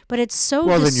music, but it's so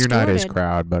distorted. Then you're not his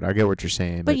crowd, but I get what you're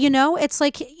saying. But it's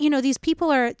like, these people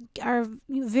are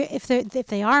if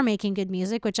they are making good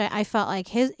music, which I felt like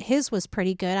his was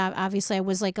pretty good. Obviously, I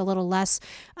was like a little less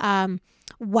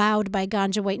wowed by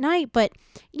Ganja White Night, but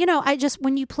I just,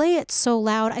 when you play it so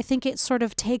loud, I think it sort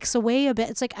of takes away a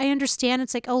bit. It's like, I understand,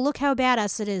 it's like, oh, look how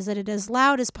badass it is that it is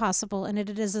loud as possible and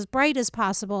it is as bright as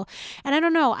possible, and I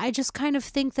don't know, I just kind of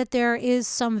think that there is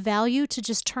some value to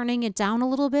just turning it down a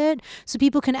little bit so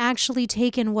people can actually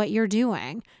take in what you're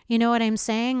doing. You know what I'm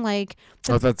saying? Like,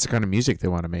 if that's the kind of music they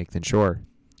want to make, then sure.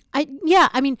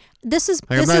 I mean, this is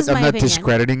like, this is my I'm not opinion.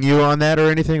 Discrediting you on that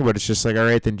or anything, but it's just like, all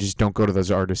right, then just don't go to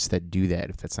those artists that do that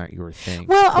if that's not your thing.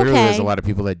 Well, Clearly, okay. There's a lot of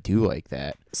people that do like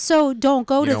that. So don't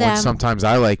go to them. Like sometimes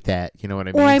I like that. You know what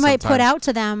I mean? Or I might put out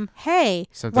to them, hey,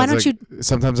 why don't you...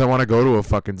 Sometimes I want to go to a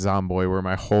fucking Zomboy where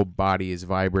my whole body is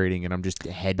vibrating and I'm just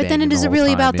headbanging. But then is it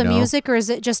really about the music? music or is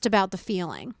it just about the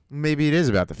feeling? Maybe it is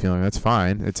about the feeling. That's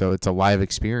fine. It's a live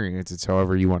experience. It's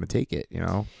however you want to take it,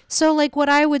 So like what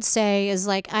I would say is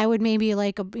like I would maybe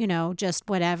like just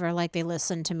whatever, like they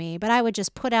listen to me, but I would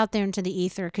just put out there into the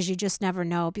ether because you just never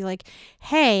know. Be like,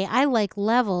 hey, I like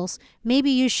Levels.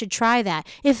 Maybe you should try that.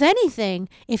 If anything,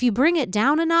 if you bring it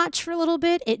down a notch for a little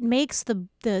bit, it makes the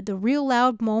real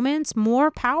loud moments more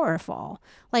powerful.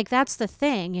 Like that's the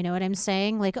thing, you know what I'm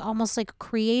saying? Like almost like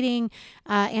creating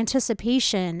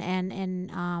anticipation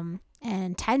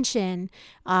and tension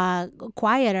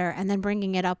quieter and then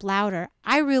bringing it up louder.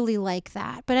 I really like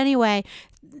that. But anyway,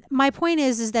 my point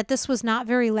is that this was not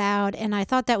very loud, and I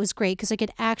thought that was great because I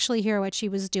could actually hear what she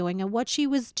was doing. And what she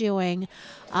was doing,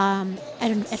 and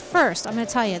at first, I'm going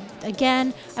to tell you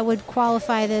again, I would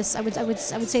qualify this. I would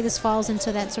say this falls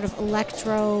into that sort of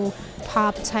electro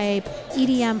pop type,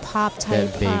 EDM pop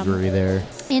type, that vagary there,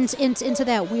 into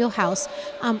that wheelhouse.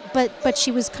 But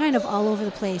she was kind of all over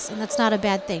the place, and that's not a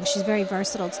bad thing. She's very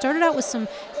versatile. It started out with some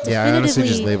I honestly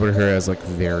just labeled her as like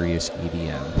various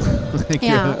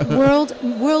EDM.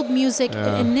 World music,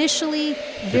 initially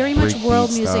very much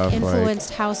world music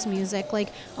influenced house music, like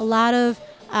a lot of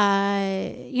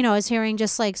I was hearing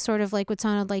just like sort of like what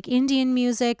sounded like Indian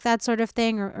music, that sort of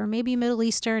thing, or maybe Middle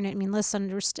Eastern. I mean,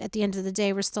 listen, at the end of the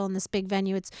day, we're still in this big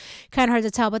venue. It's kind of hard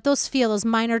to tell, but those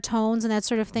minor tones and that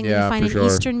sort of thing that you find in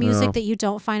Eastern music that you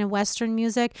don't find in Western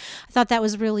music. I thought that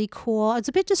was really cool. It's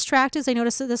a bit distracted, as I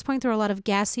noticed at this point there were a lot of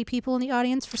gassy people in the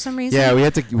audience for some reason. Yeah, we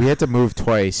had to move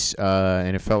twice,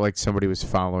 and it felt like somebody was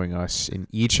following us, and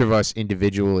each of us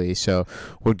individually. So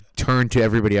we'd turn to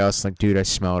everybody else like, dude, I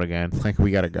smell it again. Like,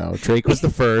 we gotta go. Drake was the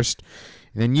first,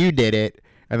 and then you did it,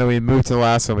 and then we moved to the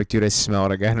last one. Like, dude, I smell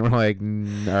it again. And we're like,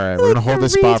 all right, we're gonna hold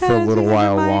this spot for a little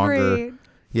while longer.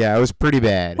 Yeah, it was pretty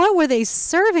bad. What were they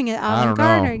serving at I Olive don't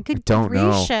Garden? know. Good I don't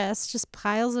know. gracious. Just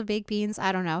piles of baked beans.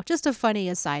 I don't know. Just a funny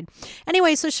aside.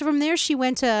 Anyway, so from there she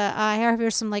went to,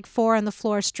 here's some like 4 on the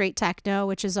floor straight techno,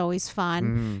 which is always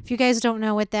fun. If you guys don't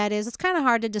know what that is, it's kind of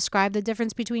hard to describe the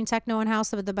difference between techno and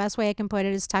house, but the best way I can put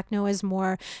it is techno is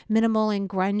more minimal and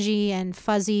grungy and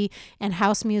fuzzy, and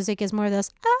house music is more of this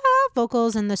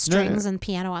vocals and the strings and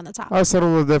piano on the top. I always thought a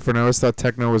little different. I always thought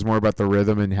techno was more about the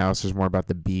rhythm and house was more about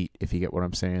the beat, if you get what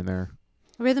I'm saying there.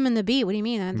 Rhythm and the beat. What do you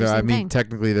mean? They're the same thing.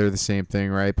 Technically they're the same thing,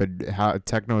 right? But how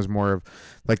techno is more of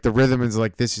like the rhythm is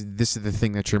like this is the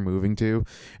thing that you're moving to,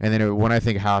 and then when I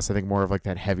think house, I think more of like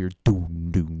that heavier doon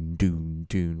doon doon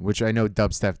doon, which I know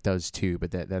dubstep does too,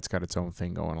 but that's got its own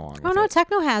thing going along. Oh no,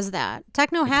 techno has that.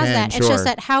 Techno has that. It's just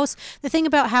that house. The thing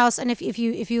about house, and if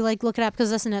you like look it up,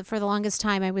 because listen, for the longest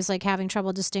time I was like having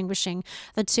trouble distinguishing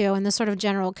the two, and the sort of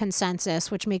general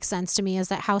consensus, which makes sense to me, is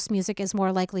that house music is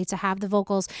more likely to have the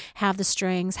vocals, have the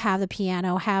strings, have the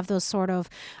piano, have those sort of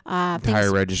things,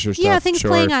 higher register stuff. Yeah, things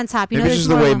playing on top. Maybe it's just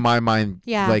the way my mind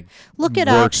look it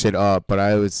works it up. But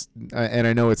I was, and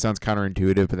I know it sounds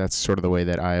counterintuitive, but that's sort of the way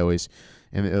that I always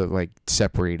like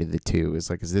separated the two. Is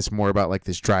this more about like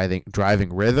this driving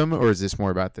rhythm, or is this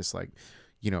more about this like,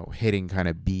 hitting kind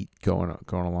of beat going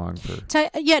along for?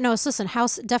 Listen,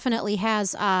 house definitely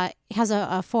has a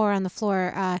 4 on the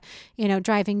floor,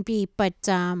 driving beat, but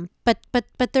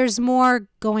there's more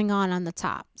going on the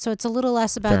top. So it's a little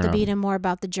less about the beat and more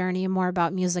about the journey and more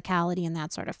about musicality and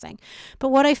that sort of thing. But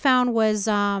what I found was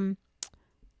that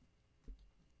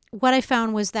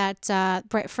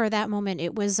for that moment,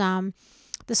 it was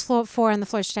this 4 on the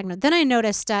floor techno. Then I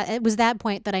noticed it was that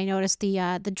point that I noticed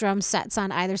the drum sets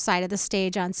on either side of the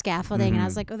stage on scaffolding, and I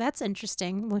was like, oh, that's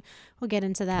interesting. We'll get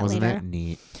into that later. Wasn't that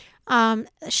neat?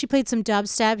 She played some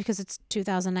dubstep because it's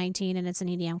 2019 and it's an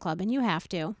EDM club, and you have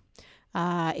to.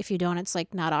 If you don't, it's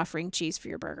like not offering cheese for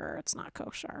your burger. It's not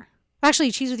kosher.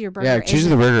 Actually, cheese with your burger. Yeah, cheese with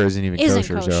the burger isn't even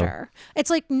kosher. So. It's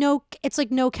like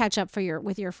no ketchup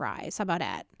with your fries. How about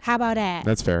that?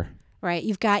 That's fair. Right,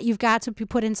 you've got to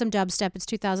put in some dubstep. It's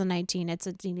 2019. It's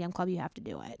an EDM club. You have to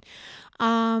do it.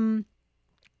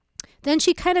 Then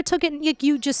she kind of took it, like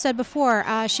you just said before,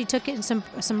 she took it in some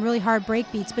really hard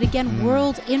break beats, but again,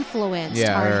 world influenced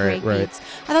break beats.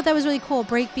 I thought that was really cool.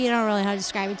 Break beat, I don't really know how to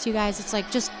describe it to you guys. It's like,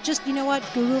 just you know what,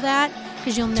 Google that,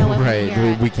 because you'll know it when you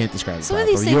hear it. We can't describe it. Some of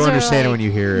these things you'll understand it when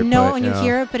you hear it. You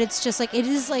hear it, but it's just like, it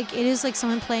is like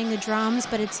someone playing the drums,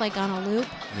 but it's like on a loop.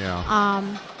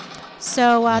 Yeah.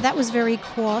 So that was very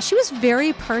cool. She was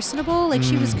very personable. Like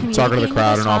she was communicating talking to the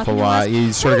crowd an awful lot.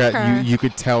 You sort of got you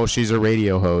could tell she's a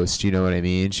radio host. You know what I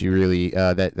mean? She really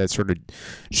that sort of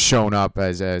shown up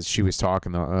as she was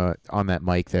talking on that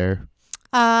mic there.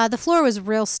 The floor was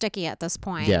real sticky at this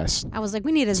point. Yes. I was like,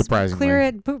 we need to clear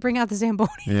it, bring out the Zamboni.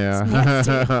 Yeah.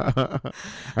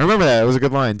 I remember that. It was a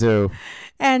good line too.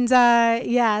 And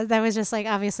that was just like,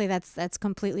 obviously that's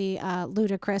completely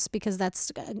ludicrous because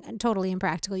that's totally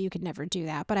impractical. You could never do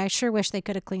that. But I sure wish they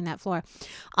could have cleaned that floor.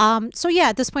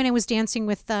 At this point I was dancing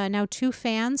with now 2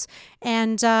 fans,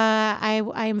 and I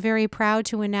am very proud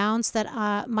to announce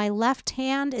that my left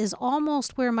hand is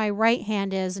almost where my right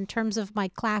hand is in terms of my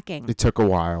clacking. It took a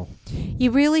while.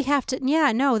 You really have to.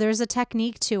 Yeah, no, there's a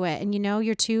technique to it, and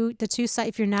the two sides.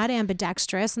 If you're not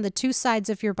ambidextrous, and the 2 sides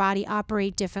of your body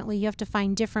operate differently, you have to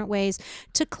find different ways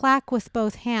to clack with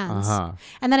both hands.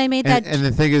 And then I made that. And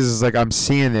the thing is like I'm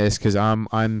seeing this because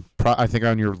I think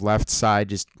on your left side,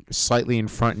 just slightly in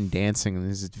front and dancing,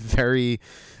 and this is very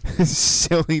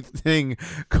silly thing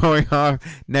going on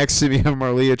next to me of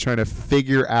Marlia trying to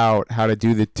figure out how to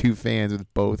do the 2 fans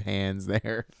with both hands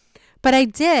there. But I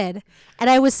did. And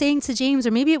I was saying to James,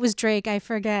 or maybe it was Drake, I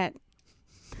forget.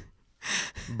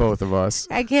 Both of us.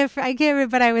 I can't remember,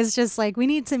 but I was just like, we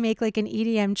need to make like an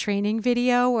EDM training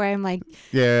video where I'm like,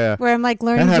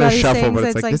 learning how to to these shuffle, things. but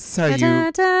It's like, this is how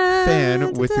you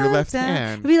fan with your left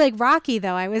hand. It'd be like Rocky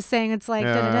though. I was saying it's like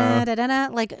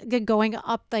like going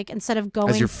up, like instead of going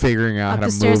as you're figuring out how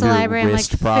to stairs move of the your library,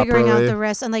 wrist I'm like properly. figuring out the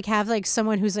wrist, and like have like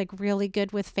someone who's like really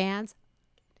good with fans.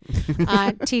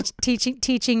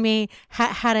 Teaching me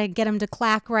how to get them to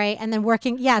clack right, and then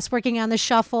working on the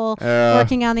shuffle,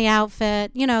 working on the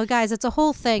outfit. Guys, it's a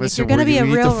whole thing. Listen, if you're going to be a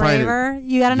real raver,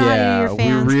 you got to know how to do your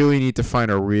fans. We really need to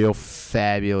find a real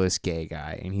fabulous gay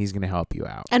guy, and he's going to help you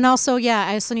out. And also,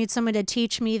 I also need someone to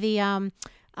teach me the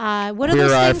what are Queer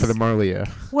those Eye things? for the Marlia.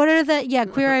 What are the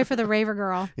Queer Eye for the Raver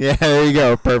Girl? Yeah, there you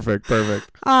go. Perfect. What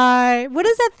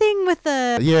is that thing with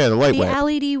the light whip.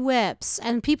 LED whips?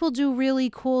 And people do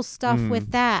really cool stuff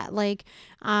with that. Like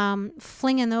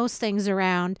flinging those things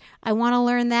around. I want to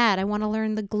learn that. I want to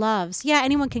learn the gloves. Yeah,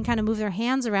 anyone can kind of move their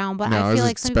hands around, but I feel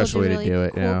like some people do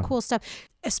really cool stuff,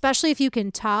 especially if you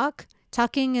can talk.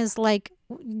 Tucking is like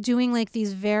doing like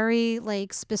these very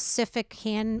like specific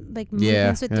hand like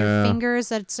movements with your fingers.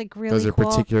 That's like really those are cool.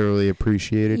 Particularly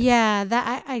appreciated. Yeah,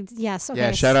 that I yes. Okay.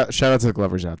 Yeah, shout out to the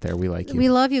Glovers out there. We like you. We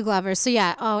love you, Glovers. So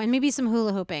yeah. Oh, and maybe some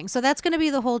hula hooping. So that's going to be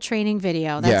the whole training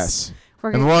video. Yes.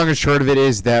 And the long and short of it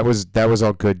is that was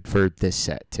all good for this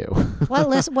set too. What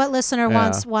listener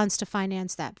wants to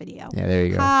finance that video? Yeah, there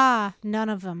you go. None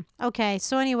of them. Okay,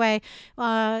 so anyway,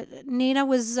 Nina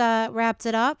was wrapped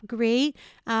it up. Great.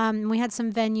 We had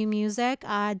some venue music.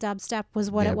 Dubstep was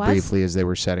what it was. Briefly as they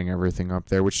were setting everything up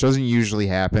there, which doesn't usually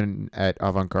happen at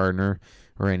Avant-Gardner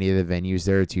or any of the venues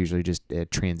there. It's usually just a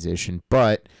transition,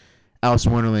 but Alice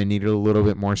in Wonderland needed a little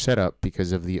bit more setup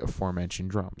because of the aforementioned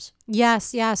drums.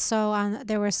 Yes. So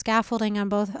there was scaffolding on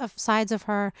both sides of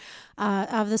her,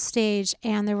 of the stage,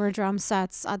 and there were drum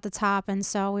sets at the top. And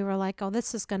so we were like, oh,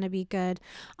 this is going to be good.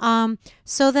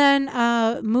 So then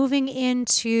moving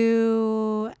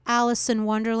into Alice in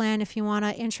Wonderland, if you want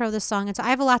to intro the song. I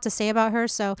have a lot to say about her.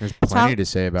 So there's plenty to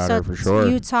say about her for sure.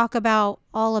 You talk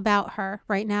all about her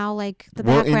right now, like the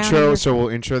background. We'll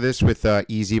intro this with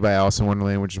Easy by Alice in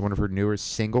Wonderland, which is one of her newer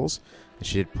singles.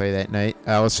 She did play that night.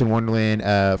 Alice in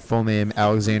Wonderland, full name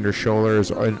Alexander Scholler, is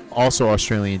also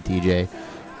Australian DJ.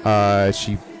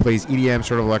 She plays EDM,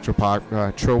 sort of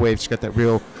electropop, trill wave. She's got that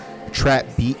real trap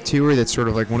beat to her. That's sort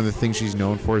of like one of the things she's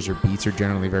known for. Is her beats are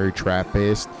generally very trap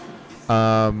based.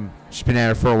 She's been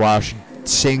at it for a while. She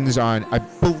sings on, I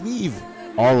believe,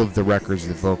 all of the records.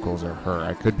 The vocals are her.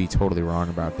 I could be totally wrong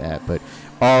about that, but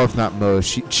all, if not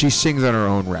most, she sings on her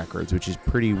own records, which is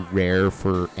pretty rare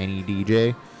for any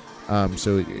DJ.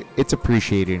 So it's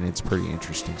appreciated and it's pretty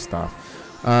interesting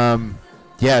stuff.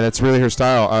 Yeah, that's really her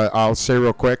style. I'll say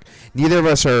real quick, neither of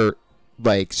us are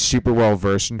like super well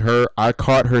versed in her. I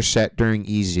caught her set during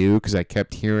EZoo because I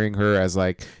kept hearing her as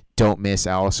like, don't miss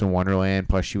Alice in Wonderland.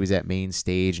 Plus she was at main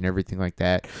stage and everything like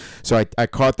that. So I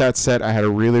caught that set. I had a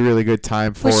really, really good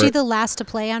time for it. Was she the last to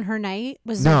play on her night?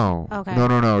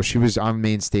 No. She was on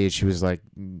main stage. She was like,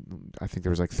 I think there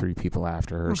was like 3 people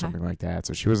after her or something like that.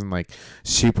 So she wasn't like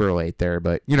super late there,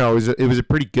 but you know, it was a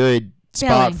pretty good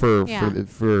spot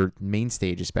for main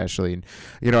stage especially. And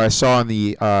you know, I saw on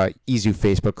the EZoo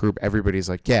Facebook group, everybody's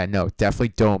like, yeah, no, definitely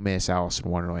don't miss Alice in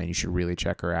Wonderland. You should really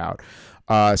check her out.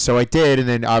 So I did, and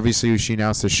then obviously she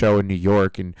announced the show in New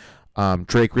York, and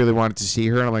Drake really wanted to see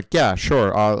her, and I'm like, yeah,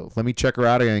 sure, let me check her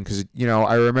out again, because, you know,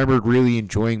 I remembered really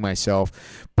enjoying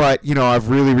myself, but, you know, I've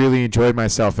really, really enjoyed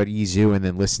myself at EZoo, and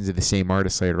then listened to the same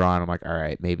artist later on. I'm like, all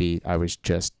right, maybe I was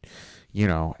just, you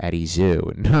know, at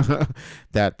EZoo, and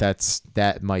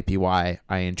that might be why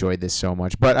I enjoyed this so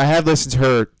much. But I have listened to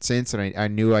her since, and I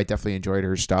knew I definitely enjoyed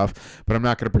her stuff, but I'm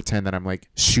not going to pretend that I'm like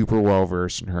super well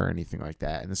versed in her or anything like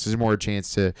that. And this is more a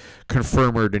chance to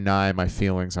confirm or deny my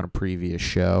feelings on a previous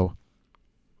show.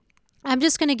 I'm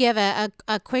just going to give a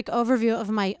quick overview of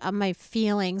my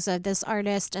feelings of this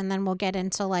artist, and then we'll get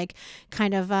into like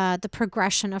kind of the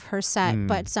progression of her set.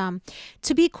 But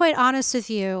to be quite honest with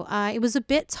you, it was a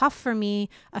bit tough for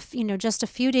me, just a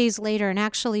few days later, and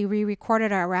actually we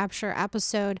recorded our Rapture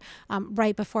episode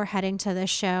right before heading to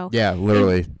this show. Yeah,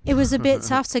 literally. It was a bit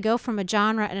tough to go from a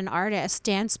genre and an artist,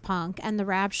 dance punk and the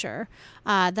Rapture,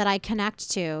 that I connect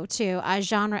to a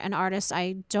genre and artist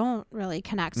I don't really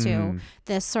connect to,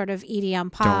 this sort of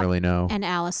EDM pop. Don't really know. And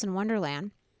Alice in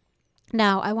Wonderland.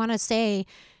 Now, I want to say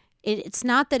it's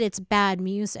not that it's bad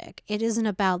music. It isn't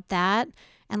about that.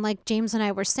 And like James and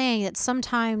I were saying, that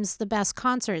sometimes the best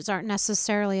concerts aren't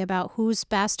necessarily about who's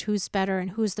best, who's better,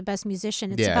 and who's the best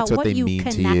musician. It's about what you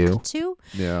connect to.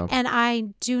 Yeah. And I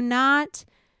do not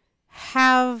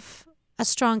have a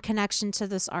strong connection to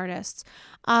this artist.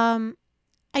 When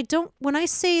I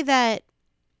say that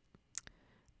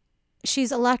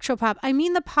she's electropop, I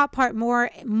mean the pop part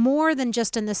more than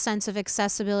just in the sense of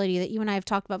accessibility that you and I have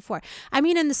talked about before. I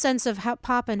mean in the sense of how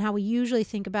pop and how we usually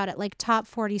think about it, like top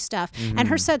 40 stuff. And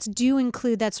her sets do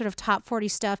include that sort of top 40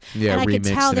 stuff. Yeah, and I could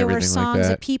tell there were songs like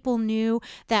that people knew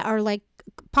that are like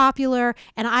popular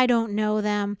and I don't know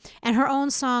them, and her own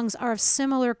songs are of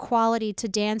similar quality to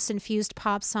dance infused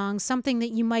pop songs, something that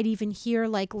you might even hear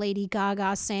like Lady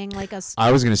Gaga saying, like us.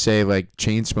 I was gonna say like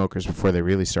Chainsmokers before they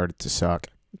really started to suck.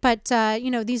 But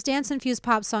these dance infused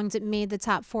pop songs that made the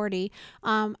top 40,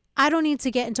 I don't need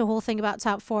to get into a whole thing about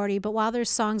top 40, but while there's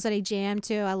songs that I jam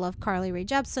to, I love Carly Rae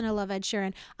Jepsen, I love Ed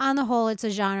Sheeran. On the whole, it's a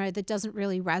genre that doesn't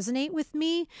really resonate with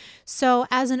me. So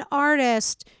as an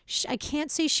artist, I can't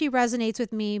say she resonates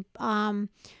with me.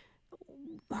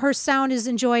 her sound is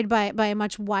enjoyed by a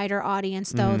much wider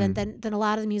audience though than a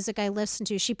lot of the music I listen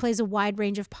to. She plays a wide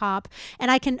range of pop,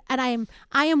 and I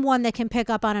am one that can pick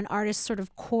up on an artist's sort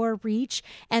of core reach,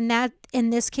 and that in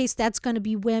this case that's going to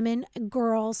be women,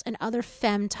 girls, and other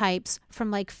femme types from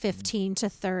like 15 to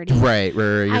 30. Right,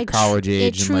 where you're college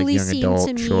age and like young adult. It truly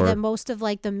seemed to me that most of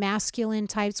like the masculine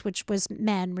types, which was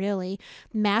men really,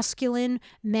 masculine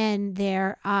men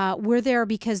there were there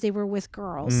because they were with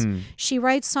girls. She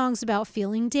writes songs about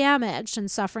feeling damaged and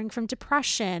suffering from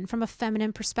depression from a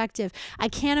feminine perspective. I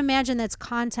can't imagine that's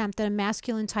content that a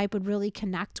masculine type would really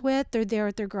connect with. They're there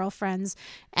with their girlfriends,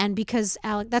 and because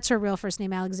that's her real first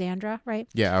name, Alexandra, right?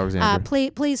 Yeah,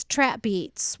 Alexandra. Plays trap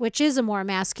beats, which is a more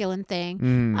masculine thing.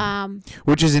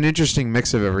 Which is an interesting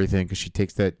mix of everything, because she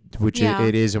takes that,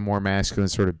 it is a more masculine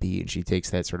sort of beat, and she takes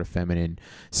that sort of feminine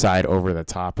side over the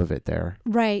top of it there.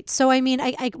 Right. So I mean,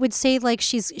 I would say like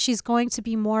she's going to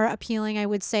be more appealing, I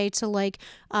would say, to like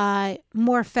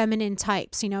more feminine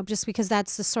types, just because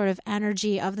that's the sort of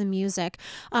energy of the music.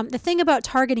 The thing about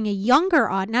targeting a younger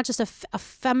audience, not just a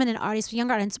feminine audience, but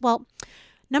younger audience, well,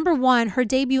 number one, her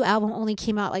debut album only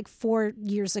came out like 4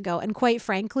 years ago. And quite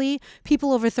frankly,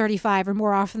 people over 35 are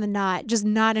more often than not just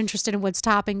not interested in what's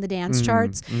topping the dance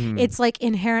charts. It's like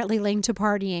inherently linked to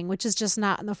partying, which is just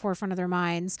not in the forefront of their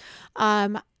minds.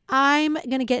 I'm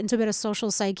going to get into a bit of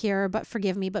social psych here, but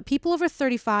forgive me. But people over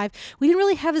 35, we didn't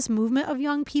really have this movement of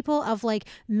young people of like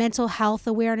mental health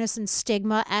awareness and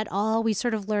stigma at all. We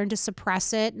sort of learned to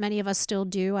suppress it. Many of us still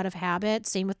do out of habit.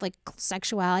 Same with like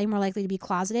sexuality, more likely to be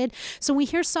closeted. So when we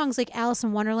hear songs like Alice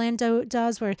in Wonderland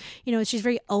does, where, she's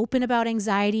very open about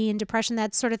anxiety and depression,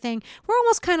 that sort of thing, we're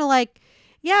almost kind of like,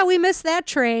 yeah, we missed that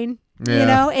train.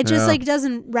 It just like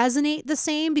doesn't resonate the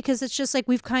same, because it's just like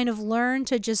we've kind of learned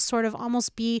to just sort of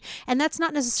almost be, and that's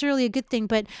not necessarily a good thing,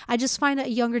 but I just find that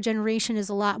a younger generation is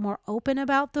a lot more open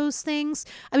about those things.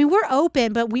 I mean, we're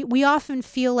open, but we often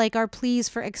feel like our pleas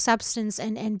for acceptance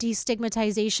and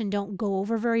destigmatization don't go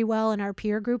over very well in our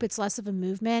peer group. It's less of a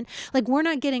movement. Like, we're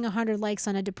not getting 100 likes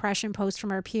on a depression post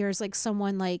from our peers like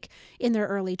someone like in their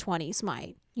early 20s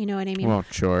might. You know what I mean? Well,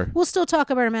 sure. We'll still talk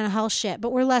about our mental health shit,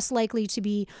 but we're less likely to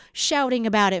be shouting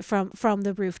about it from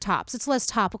the rooftops. It's less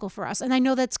topical for us. And I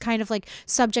know that's kind of like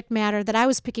subject matter that I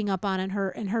was picking up on in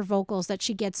her vocals that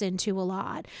she gets into a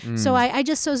lot. So I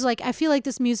just was like, I feel like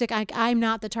this music, I'm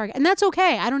not the target. And that's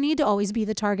okay. I don't need to always be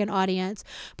the target audience.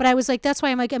 But I was like, that's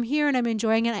why I'm here and I'm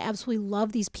enjoying it. I absolutely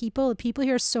love these people. The people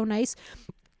here are so nice.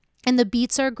 And the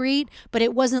beats are great, but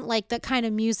it wasn't like the kind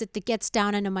of music that gets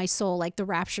down into my soul like The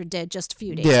Rapture did just a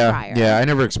few days prior. Yeah, I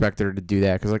never expected her to do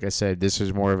that, because like I said, this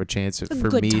was more of a chance for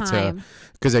me to,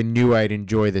 because I knew I'd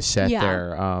enjoy the set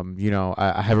there.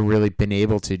 I haven't really been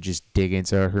able to just dig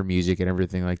into her music and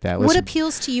everything like that. What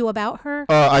appeals to you about her?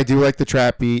 I do like the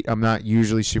trap beat. I'm not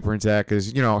usually super into that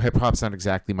because, hip-hop's not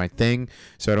exactly my thing,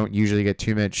 so I don't usually get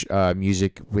too much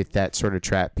music with that sort of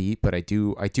trap beat, but I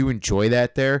do enjoy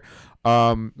that there.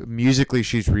 Musically,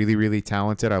 she's really, really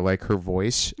talented. I like her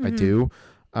voice. I do.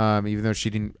 Even though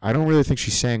I don't really think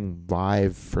she sang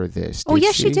live for this.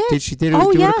 She did. Did she do it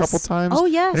a couple times? Oh,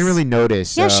 yes. I didn't really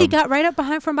notice. Yeah, she got right up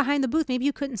from behind the booth. Maybe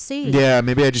you couldn't see. Yeah,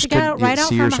 maybe I just couldn't got right out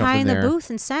see from or something behind there. the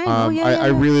booth and sang. I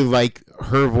really like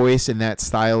her voice and that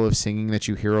style of singing that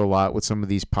you hear a lot with some of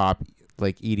these pop,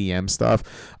 like EDM stuff.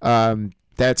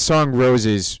 That song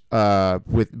Roses by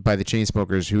the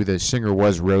Chainsmokers, who the singer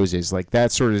was Roses, like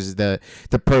that sort of is the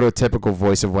prototypical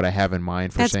voice of what I have in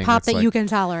mind for that's saying pop that you can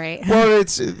tolerate. Well,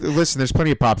 listen, there's plenty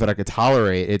of pop that I could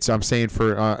tolerate. I'm saying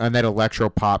for on that electro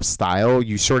pop style,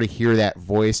 you sort of hear that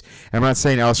voice. And I'm not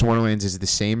saying Alice in Wonderland is the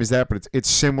same as that, but it's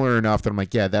similar enough that I'm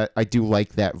like, yeah, that I do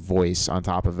like that voice on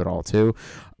top of it all too.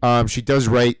 She does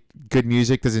write good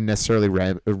music. Doesn't necessarily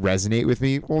resonate with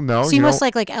me. Well, no. So you must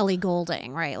like Ellie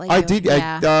Goulding, right? Like I did.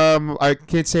 Yeah. I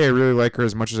can't say I really like her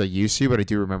as much as I used to, but I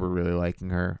do remember really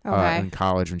liking her in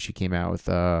college when she came out with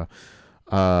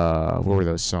what were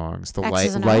those songs? The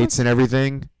Lights and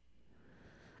everything.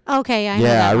 Okay,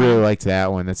 I really liked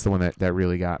that one. That's the one that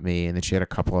really got me. And then she had a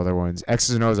couple other ones.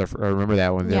 X's and O's. I remember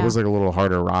that one. That was like a little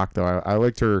harder rock though. I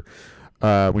liked her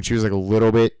when she was like a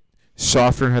little bit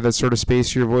softer and had that sort of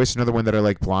spacier voice. Another one that I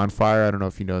like, Blonde Fire. I don't know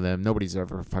if you know them. Nobody's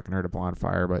ever fucking heard of Blonde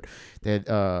Fire, but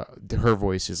her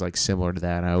voice is like similar to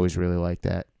that. I always really liked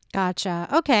that. Gotcha.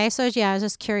 Okay. So I was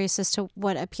just curious as to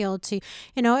what appealed to,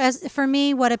 as for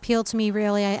me, what appealed to me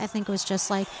really, I think was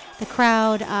just like the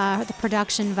crowd, the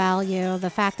production value, the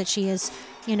fact that she is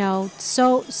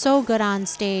so good on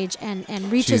stage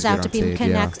and reaches She's out good to on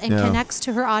people, stage, yeah. connects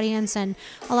to her audience, and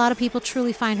a lot of people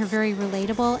truly find her very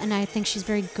relatable, and I think she's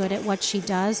very good at what she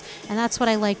does, and that's what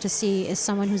I like to see is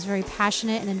someone who's very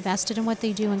passionate and invested in what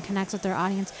they do and connects with their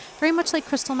audience, very much like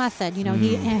Crystal Method,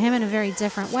 him in a very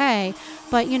different way,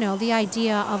 but the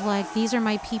idea of like, these are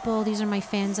my people, these are my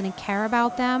fans, and I care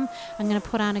about them, I'm going to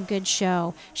put on a good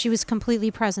show. She was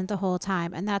completely present the whole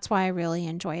time, and that's why I really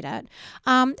enjoyed it.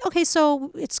 Okay,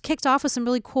 so it's kicked off with some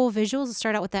really cool visuals. It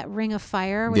started out with that ring of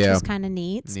fire, which was kind of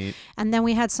neat. And then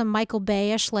we had some Michael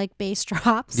Bay-ish like bass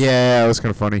drops. Yeah, it was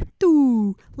kind of funny.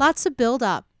 Lots of build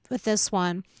up with this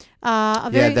one.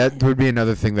 That would be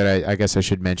another thing that I guess I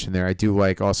should mention there. I do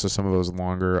like also some of those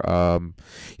longer,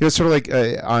 sort of like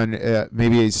on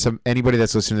maybe anybody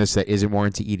that's listening to this that isn't more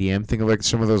into EDM, think of like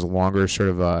some of those longer sort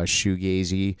of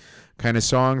shoegazy kind of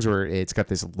songs where it's got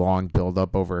this long build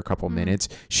up over a couple minutes.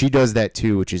 She does that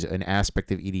too, which is an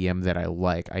aspect of EDM that I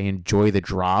like. I enjoy the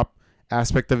drop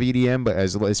aspect of EDM, but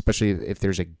especially if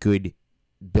there's a good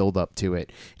build up to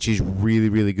it. She's really,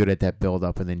 really good at that build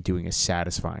up and then doing a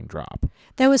satisfying drop.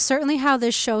 That was certainly how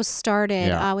this show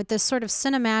started, with this sort of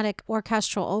cinematic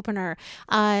orchestral opener.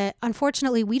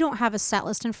 Unfortunately, we don't have a set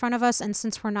list in front of us, and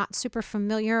since we're not super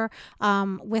familiar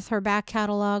with her back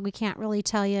catalog, we can't really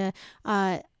tell you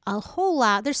a whole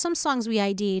lot. There's some songs we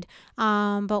ID'd,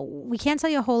 but we can't tell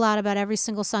you a whole lot about every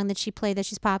single song that she played that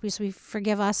she's popular, so we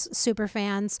forgive us super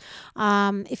fans.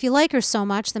 If you like her so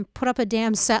much, then put up a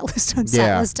damn set list on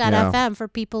setlist.fm for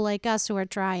people like us who are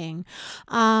trying.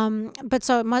 But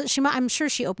so I'm sure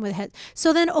she opened with a hit.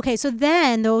 So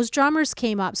then those drummers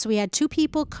came up. So we had two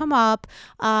people come up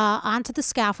onto the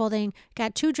scaffolding,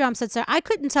 got two drum sets there. I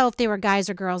couldn't tell if they were guys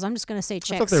or girls. I'm just going to say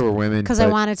chicks. I thought they were women. Because I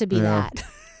wanted to be that.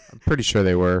 I'm pretty sure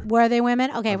they were. Were they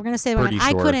women? Okay, we're going to say women. Sure.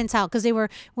 I couldn't tell because they were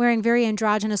wearing very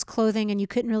androgynous clothing and you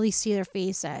couldn't really see their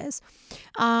faces.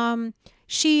 I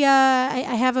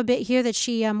have a bit here that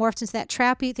she morphed into that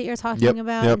trap beat that you're talking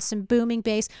about and some booming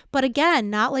bass. But again,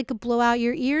 not like a blow out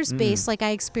your ears bass like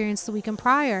I experienced the weekend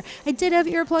prior. I did have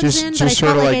earplugs in, but I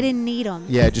felt like I didn't need them.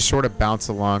 Yeah, just sort of bounce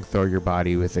along, throw your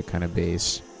body with it kind of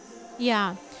bass.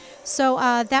 Yeah. So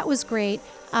that was great.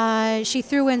 She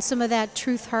threw in some of that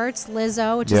Truth Hurts,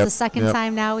 Lizzo, which is the second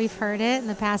time now we've heard it in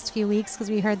the past few weeks because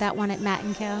we heard that one at Matt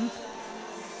and Kim.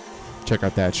 Check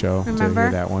out that show. Remember? To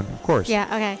hear that one, of course. Yeah,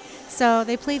 okay. So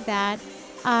they played that.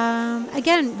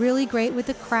 Again, really great with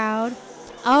the crowd.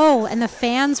 Oh, and the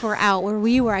fans were out where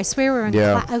we were. I swear we were in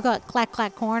Clack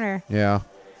Clack Corner. Yeah.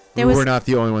 We were not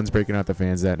the only ones breaking out the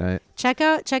fans that night. Check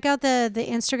out the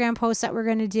Instagram post that we're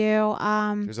going to do.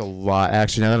 There's a lot.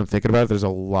 Actually, now that I'm thinking about it, there's a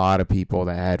lot of people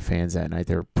that had fans that night.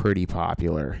 They were pretty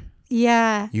popular.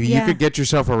 Yeah. You could get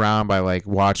yourself around by like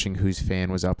watching whose fan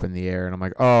was up in the air. And I'm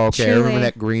like, oh, okay, truly. I remember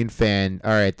that green fan.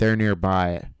 All right, they're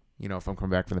nearby. If I'm coming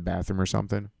back from the bathroom or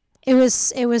something. It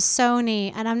was so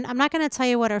neat. And I'm not going to tell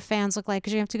you what our fans look like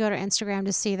because you have to go to Instagram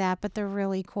to see that. But they're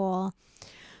really cool.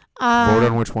 Vote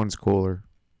on which one's cooler.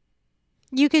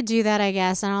 You could do that, I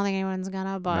guess. I don't think anyone's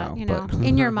gonna, but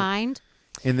in your mind.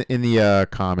 In the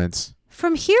comments.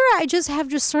 From here, I just have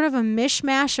sort of a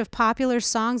mishmash of popular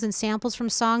songs and samples from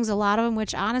songs, a lot of them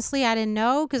which honestly I didn't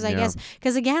know because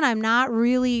again, I'm not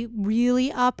really,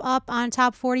 really up on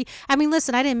top 40. I mean,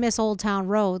 listen, I didn't miss Old Town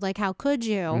Road. Like, how could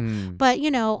you? But,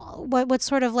 what's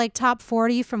sort of like top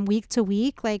 40 from week to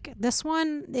week? Like, this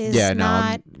one is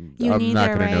not you I'm need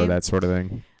not it, going to know right? that sort of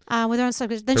thing. With her own stuff.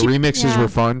 The remixes were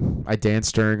fun. I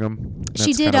danced during them. That's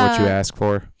she did kind of what you asked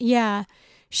for. Yeah,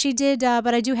 she did.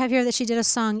 But I do have here that she did a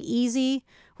song "Easy,"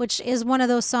 which is one of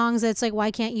those songs that's like, why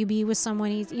can't you be with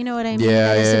someone easy? You know what I mean?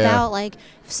 Yeah, it's about like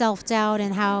self-doubt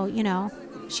and how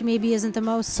she maybe isn't the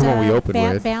most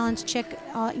balanced chick.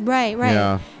 Right.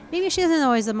 Yeah. Maybe she isn't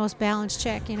always the most balanced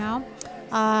chick.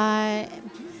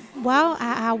 Well,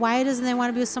 why doesn't they want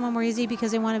to be with someone more easy?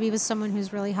 Because they want to be with someone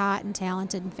who's really hot and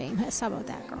talented and famous. How about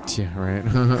that, girl? Yeah,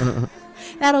 right.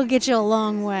 That'll get you a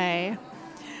long way.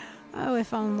 Oh,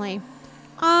 if only.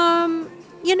 I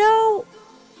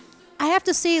have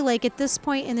to say, like, at this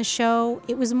point in the show,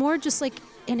 it was more just like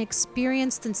an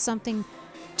experience than something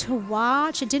to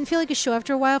watch. It didn't feel like a show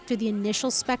after a while after the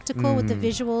initial spectacle with the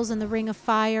visuals and the ring of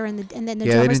fire and then the drummers.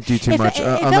 They didn't do too much. It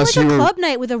felt like a club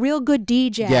night with a real good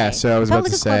DJ. Yeah, so I was about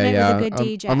to say,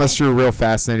 DJ. Unless you're real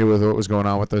fascinated with what was going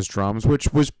on with those drums,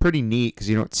 which was pretty neat because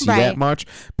you don't see that much.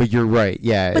 But you're right,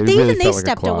 yeah. But they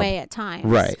stepped away at times.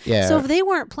 Right, yeah. So if they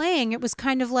weren't playing, it was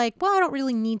kind of like, well, I don't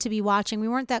really need to be watching. We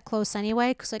weren't that close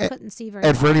anyway because I couldn't see very well.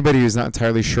 And for anybody who's not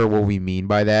entirely sure what we mean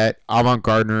by that, Avant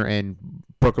Gardner and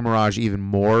Brooklyn Mirage even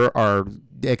more are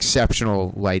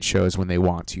exceptional light shows when they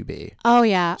want to be. Oh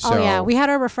yeah. So- We had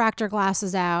our refractor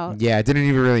glasses out. Yeah, I didn't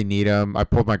even really need them. I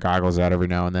pulled my goggles out every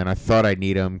now and then. I thought I'd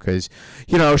need them because,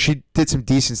 she did some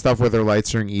decent stuff with her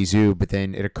lights during EZoo, but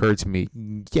then it occurred to me,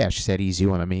 yeah, she's at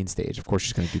EZoo on the main stage. Of course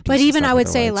she's going to do decent But even stuff I with would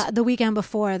her say lights. the weekend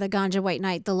before the Ganja White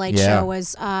Night, the light Yeah. show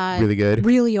was Really good.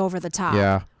 really over the top.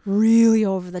 Yeah. Really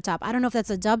over the top. I don't know if that's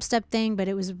a dubstep thing, but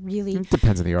it was really. It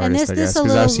depends on the And artist, this I guess. a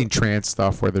Because I've little- seen trance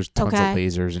stuff where there's tons Okay. of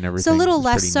lasers and everything. It's a little It's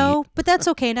less pretty so, neat. but that's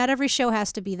okay. Not every show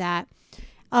has to be that.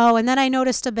 Oh, and then I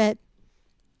noticed a bit.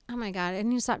 Oh my God, I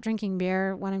need to stop drinking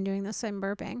beer when I'm doing this. I'm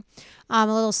burping. A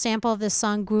little sample of this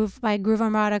song by Groove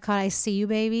Armada called I See You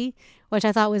Baby, which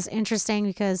I thought was interesting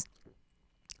because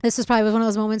this was probably one of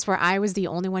those moments where I was the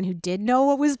only one who did know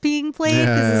what was being played because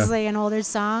Yeah. this is like an older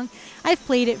song. I've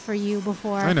played it for you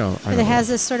before. I know. But it has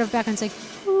this sort of background, it's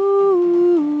like,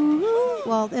 ooh.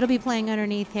 Well, it'll be playing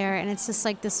underneath here, and it's just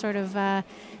like this sort of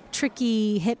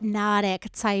tricky, hypnotic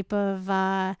type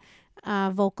of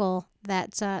vocal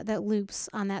that loops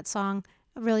on that song.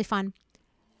 Really fun.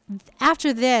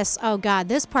 After this, oh God,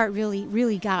 this part really,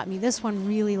 really got me. This one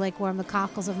really warmed the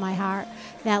cockles of my heart.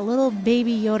 That little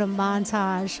Baby Yoda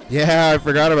montage. Yeah, I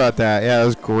forgot about that. Yeah, that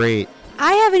was great.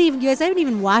 I haven't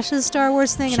even watched the Star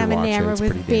Wars thing, and Should I'm watch it. enamored It's a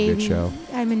with pretty damn good Baby. show.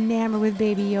 I'm enamored with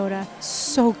Baby Yoda.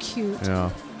 So cute.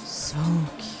 Yeah. So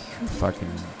cute.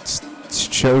 Fucking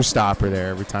showstopper there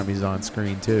every time he's on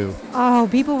screen, too. Oh,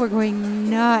 people were going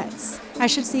nuts. I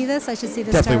should see this. I should see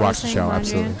this. Definitely Star watch Wars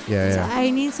the thing, show. Mondrian. Absolutely. Yeah, So yeah. I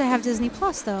need to have Disney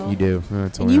Plus though. You do. It's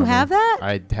And only you on have there. that?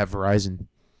 I have Verizon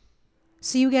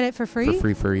So you get it for free? for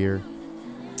free for a year.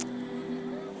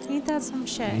 Ain't that some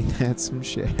shit? Ain't that some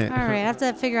shit? All right, I have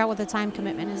to figure out what the time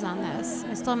commitment is on this.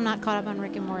 I still am not caught up on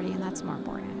Rick and Morty, and that's more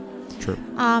important. True.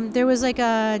 There was like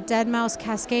a Dead Mouse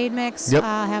Cascade mix. Yep.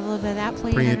 I have a little bit of that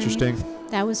playing. Pretty underneath. interesting.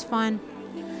 That was fun.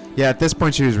 Yeah, at this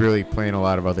point, she was really playing a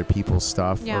lot of other people's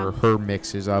stuff Yeah. or her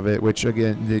mixes of it, which,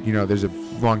 again, there's a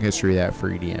long history of that for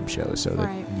EDM shows, so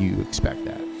Right. that you expect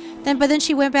that. But then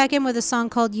she went back in with a song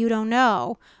called "You Don't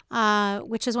Know,"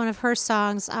 which is one of her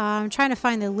songs. I'm trying to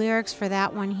find the lyrics for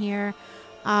that one here,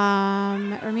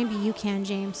 or maybe you can,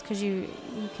 James, because you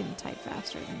can type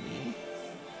faster than me.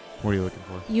 What are you looking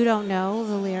for? You don't know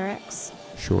the lyrics.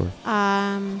 Sure.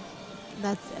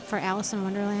 That's for Alice in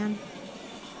Wonderland.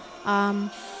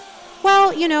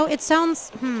 Well, it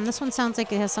sounds. This one sounds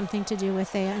like it has something to do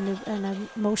with an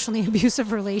emotionally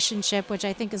abusive relationship, which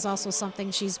I think is also something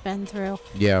she's been through.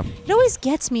 Yeah. It always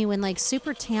gets me when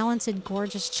super talented,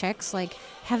 gorgeous chicks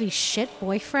have these shit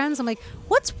boyfriends. I'm like,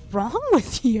 what's wrong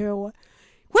with you?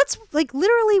 What's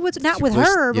literally what's not with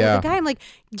her, but Yeah. with the guy? I'm like,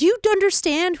 do you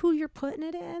understand who you're putting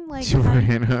it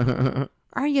in?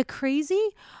 Are you crazy?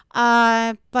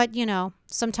 But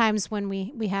sometimes when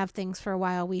we have things for a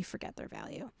while, we forget their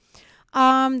value.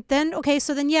 Then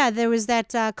there was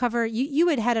that cover. You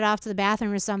had headed off to the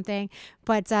bathroom or something,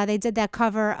 but they did that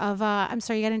cover of. I'm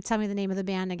sorry, you got to tell me the name of the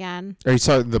band again. Are you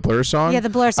saw the Blur song? Yeah, the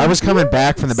Blur song. I was coming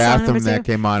back from the Song bathroom number and that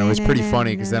two. came on. It was pretty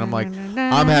funny because then I'm like,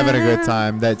 I'm having a good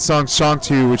time. That song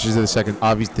 2, which is the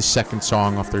second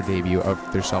song off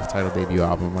their self-titled debut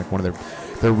album, like one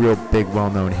of their real big,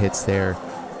 well-known hits there.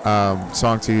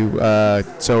 Song 2.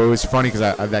 So it was funny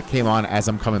because that came on as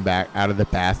I'm coming back out of the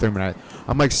bathroom, and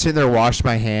I'm sitting there washing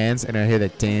my hands, and I hear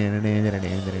that.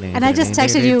 And I just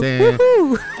texted you,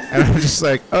 woohoo! And I'm just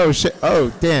like, oh shit,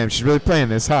 oh damn, she's really playing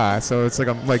this high. So it's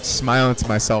I'm smiling to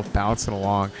myself, bouncing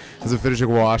along as I finish to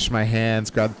wash my hands,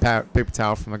 grab the paper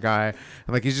towel from the guy,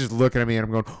 and he's just looking at me, and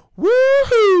I'm going,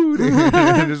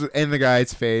 woohoo! Just in the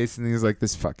guy's face, and he's like,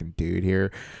 this fucking dude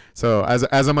here. So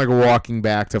as I'm walking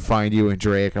back to find you and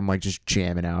Drake, I'm just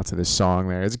jamming out to this song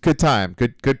there. It's a good time,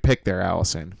 good pick there,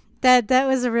 Allison. That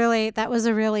was a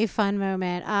really fun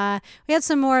moment. We had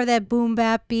some more of that boom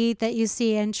bap beat that you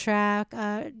see in track.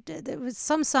 There was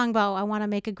some song about I want to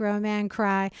make a grown man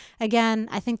cry. Again,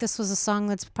 I think this was a song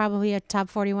that's probably a top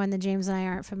 41 that James and I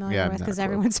aren't familiar with because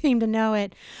everyone seemed to know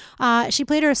it. She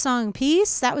played her song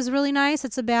Peace. That was really nice.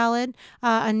 It's a ballad,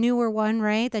 a newer one,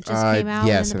 right? That just came out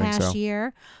in the past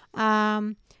year.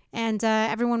 And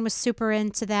everyone was super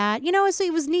into that. It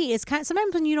was neat. It's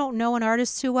sometimes when you don't know an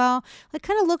artist too well,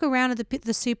 kind of look around at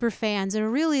the super fans.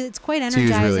 It's quite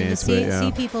energizing to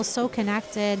see people so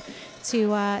connected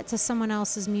to someone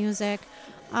else's music.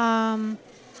 I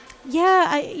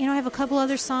have a couple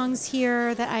other songs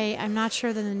here that I'm not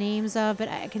sure the names of, but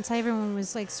I can tell everyone was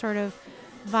sort of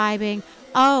vibing.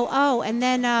 And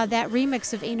then that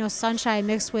remix of Ain't No Sunshine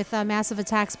mixed with Massive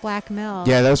Attack's Black Mill.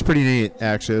 Yeah, that was pretty neat,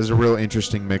 actually. It was a real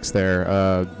interesting mix there.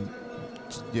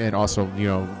 And also,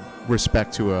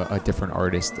 respect to a different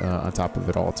artist on top of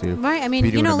it all too. Right. I mean,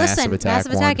 Be doing a listen,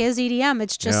 Massive Attack one. is EDM.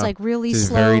 It's just Yeah. like really It's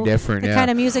slow. very different. The Yeah.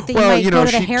 kind of music that you might go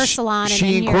to the hair salon and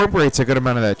she hear. incorporates a good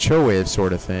amount of that chill wave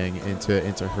sort of thing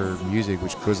into her music,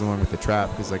 which goes along with the trap,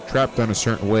 because like trap done a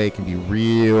certain way can be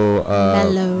real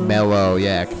mellow.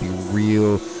 Yeah, it can be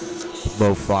real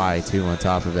lo-fi too on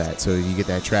top of that. So you get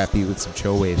that trap beat with some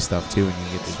chill wave stuff too, and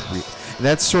you get this. And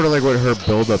that's sort of like what her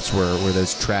build-ups were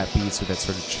those trap beats with that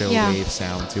sort of chill wave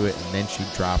sound to it, and then she'd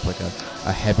drop like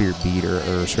a heavier beat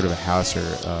or sort of a house or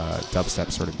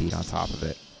dubstep sort of beat on top of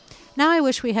it. Now I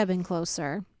wish we had been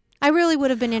closer. I really would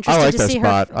have been interested I like to that see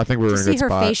spot. her. I think we were to in a see good her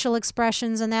spot. facial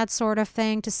expressions and that sort of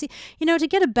thing. To see, to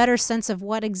get a better sense of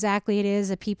what exactly it is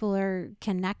that people are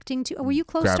connecting to. Were you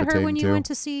close to her when Gravitating you to. went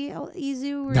to see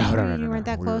Izu? Or No. You weren't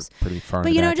that We close. were pretty far. But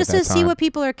in the back just at to that see time. what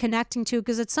people are connecting to,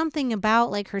 because it's something about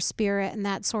like her spirit and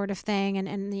that sort of thing,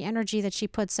 and the energy that she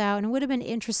puts out. And it would have been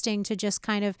interesting to just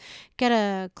kind of get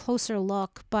a closer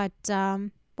look. But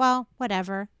well,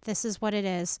 whatever. This is what it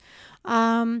is.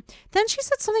 Then she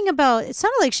said something about, it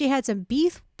sounded like she had some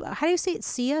beef. How do you say it?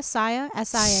 Sia? S-I-A?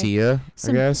 Sia,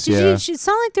 I guess. Did Yeah. it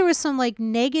sounded like there was some like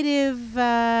negative.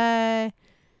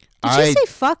 Did she say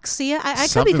fuck Sia? I could be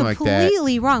Something like that.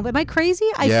 completely wrong, but am I crazy?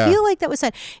 I Yeah. feel like that was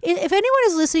said. If anyone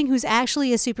is listening who's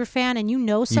actually a super fan and you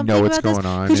know something what's about this, going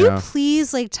on, could yeah. you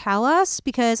please like tell us,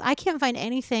 because I can't find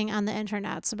anything on the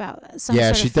internets about some Yeah,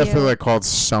 sort she of definitely feud. like called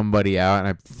somebody out, and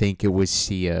I think it was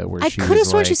Sia. Where I she could have was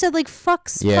sworn like, she said like fuck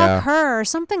her or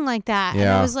something like that. And I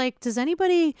Yeah. was like, does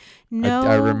anybody know?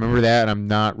 I remember that, and I'm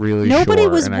not really Nobody sure.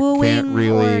 was and I wooing can't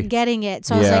really, or getting it.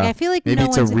 So I was like, I feel like maybe no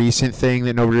it's a one's recent thing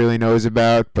that nobody really knows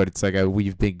about, but it's like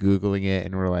we've been Googling it,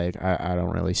 and we're like, I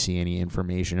don't really see any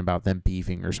information about them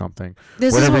beefing or something.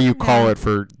 This is Whatever what- you call yeah. it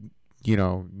for,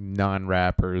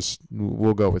 non-rappers,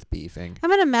 we'll go with beefing. I'm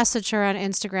gonna message her on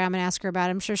Instagram and ask her about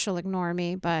it. I'm sure she'll ignore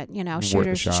me, but shoot Worth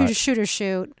her, a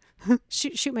shot.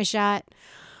 shoot my shot.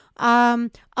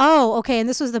 Okay, and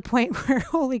this was the point where,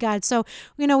 holy God. So,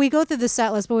 we go through the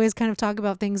set list, but we always kind of talk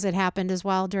about things that happened as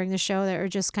well during the show that are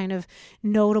just kind of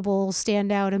notable,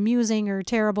 standout, amusing, or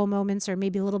terrible moments, or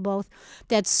maybe a little both.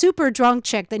 That super drunk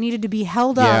chick that needed to be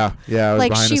held up. Yeah, I was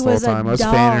like behind she us the whole was a time. I was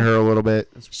doll. fanning her a little bit.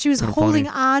 She was Kinda holding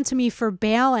funny. on to me for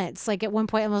balance. Like at one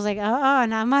point, I was like,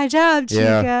 not my job,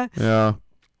 chica. Yeah.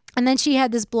 And then she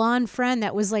had this blonde friend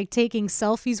that was like taking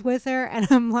selfies with her. And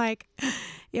I'm like,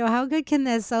 how good can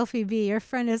that selfie be? Your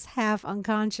friend is half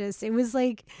unconscious. It was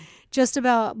like just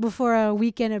about before a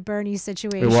Weekend at Bernie's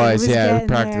situation. It was, yeah. It getting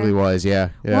practically there. was, yeah.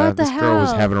 Yeah. What the This girl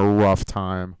was hell? having a rough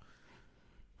time.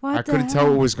 What I couldn't tell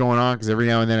what was going on because every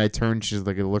now and then I turned. She's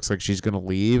like, it looks like she's gonna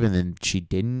leave, and then she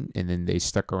didn't, and then they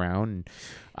stuck around. And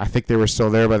I think they were still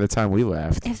there by the time we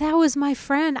left. If that was my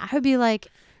friend, I would be like,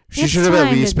 She it's should have at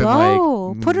time least to been go.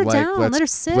 like, Put her down. Let's, Let her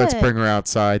sit. Let's bring her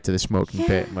outside to the smoking pit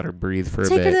Yeah. and let her breathe for a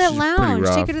Take bit. her to that She's pretty lounge.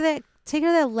 rough. Take her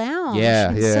to that lounge. Yeah,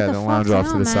 and yeah, sit the fuck lounge off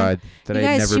to down, the man. side that You I'd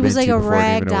guys, never she been was like to a before I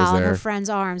rag even knew it was doll in there. her friend's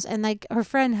arms, and like her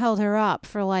friend held her up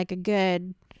for like a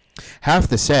good. Half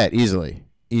the set, easily.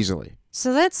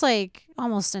 So that's like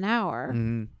almost an hour.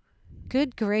 Mm-hmm.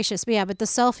 Good gracious. But yeah, but the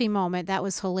selfie moment, that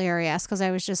was hilarious because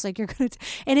I was just like, you're going to,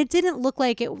 and it didn't look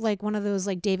like it, like one of those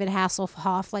like David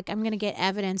Hasselhoff, like I'm going to get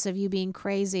evidence of you being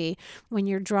crazy when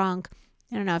you're drunk.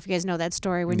 I don't know if you guys know that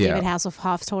story when Yeah. David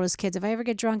Hasselhoff told his kids, if I ever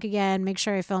get drunk again, make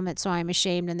sure I film it so I'm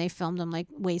ashamed. And they filmed him like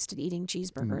wasted eating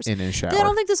cheeseburgers. In a shower. I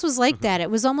don't think this was like that. It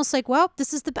was almost like, well,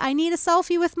 I need a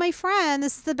selfie with my friend.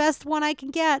 This is the best one I can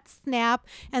get. Snap.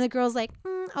 And the girl's like,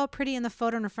 oh, pretty in the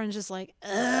photo. And her friend's just like, ugh.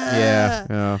 Yeah.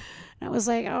 And I was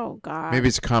like, oh, God. Maybe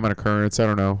it's a common occurrence. I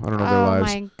don't know. I don't know their Oh,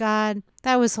 lives. my God.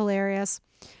 That was hilarious.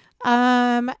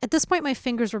 At this point, my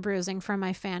fingers were bruising from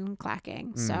my fan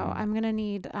clacking. So I'm going to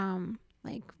need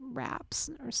like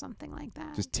wraps or something like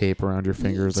that. Just tape around your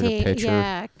fingers like a Tape, pitcher.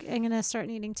 Yeah, I'm gonna start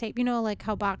needing tape. like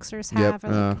how boxers Yep, have,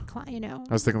 or like, I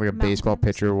was thinking like a mountain baseball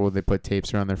climbers. pitcher where they put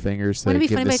tapes around their fingers to Wouldn't it be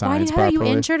give funny? the Like, why signs did you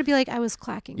properly. injured? To be like, I was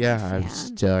clacking. Yeah, my I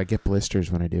fan. just get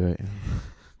blisters when I do it.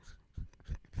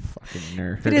 Fucking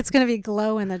nerd. But it's gonna be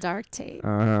glow in the dark tape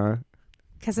because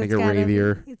Make it's it gotta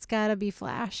ravier. It's gotta be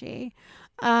flashy.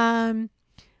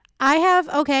 I have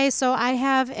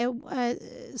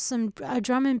a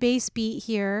drum and bass beat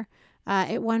here.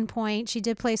 At one point, she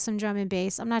did play some drum and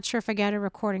bass. I'm not sure if I got a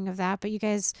recording of that, but you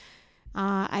guys,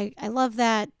 I love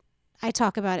that. I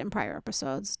talk about it in prior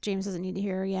episodes. James doesn't need to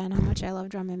hear again how much I love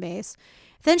drum and bass.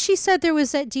 Then she said there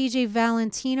was that DJ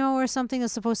Valentino or something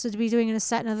that's supposed to be doing in a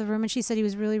set in another room, and she said he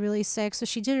was really, really sick. So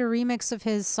she did a remix of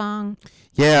his song.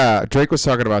 Yeah, Drake was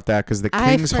talking about that because the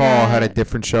I King's Hall had a forgot.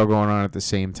 different show going on at the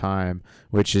same time,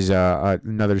 which is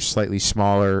another slightly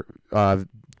smaller part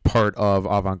part of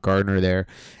Avant Gardner there,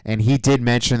 and he did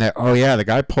mention that, oh yeah, the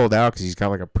guy pulled out because he's got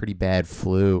like a pretty bad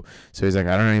flu, so he's like,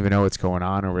 I don't even know what's going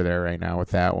on over there right now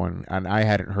with that one, and I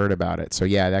hadn't heard about it. So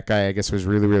yeah, that guy I guess was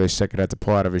really, really sick and had to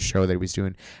pull out of his show that he was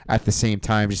doing at the same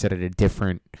time, just at a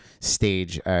different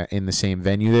stage in the same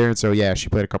venue there. And so yeah, she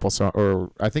played a couple songs,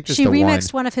 or I think just she the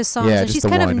remixed one of his songs, Yeah, and just she's the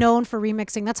kind one. of known for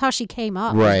remixing. That's how she came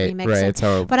up. Right, remixing. right. That's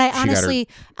how But I she got her- honestly,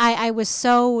 I was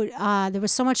so there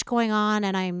was so much going on,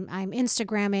 and I'm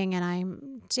Instagramming and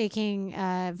I'm taking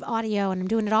audio and I'm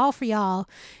doing it all for y'all,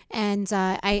 and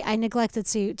I neglected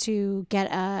to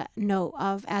get a note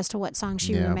of as to what song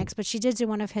she Yeah. remixed, but she did do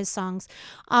one of his songs,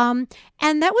 and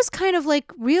that was kind of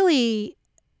like really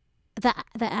the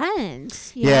end.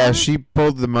 Yeah, she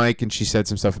pulled the mic and she said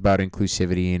some stuff about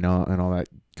inclusivity and all that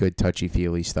good touchy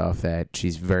feely stuff that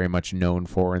she's very much known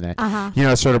for, and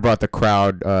that sort of brought the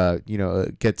crowd,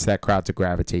 gets that crowd to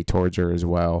gravitate towards her as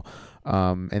well.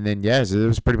 And then so that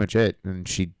was pretty much it. And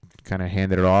she kind of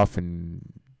handed it off, and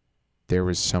there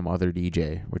was some other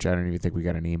DJ, which I don't even think we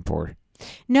got a name for.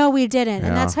 No, we didn't. Yeah.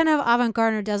 And that's kind of Avant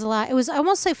Gardner does a lot. It was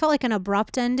almost like felt like an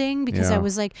abrupt ending because Yeah. I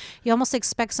was like, you almost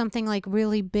expect something like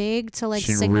really big to like She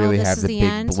didn't signal really this have is the the big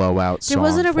end. blowout song There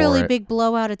wasn't a for really it. big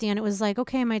blowout at the end. It was like,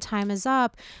 okay, my time is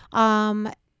up.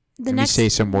 Let me say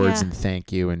some words and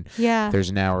thank you, and yeah. there's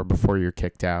an hour before you're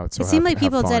kicked out. So It seemed like have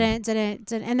people fun. didn't,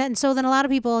 and then a lot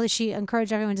of people. She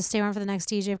encouraged everyone to stay around for the next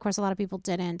DJ. Of course, a lot of people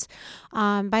didn't.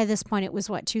 By this point, it was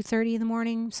 2:30 in the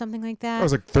morning, something like that. I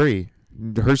was like 3.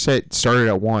 Her set started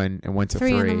at 1 and went to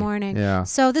 3 in the morning. Yeah.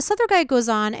 So this other guy goes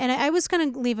on, and I was gonna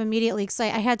leave immediately because I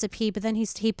had to pee. But then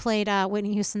he played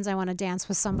Whitney Houston's "I Want to Dance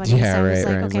with Somebody." Yeah, so I was right, like,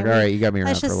 right. It's okay, like, all right, you got me around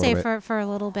let's for a just little stay bit. for a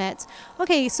little bit.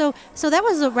 Okay, so that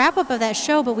was the wrap up of that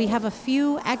show. But we have a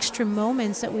few extra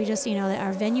moments that we just that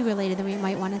are venue related that we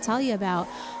might want to tell you about.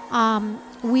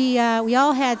 We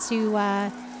all had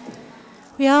to.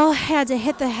 We all had to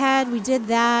hit the head. We did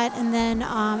that, and then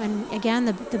and again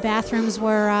the bathrooms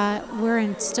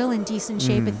were still in decent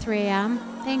shape at 3 a.m.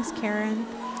 Thanks, Karen,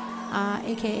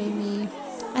 aka me.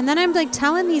 And then I'm like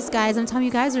telling these guys, I'm telling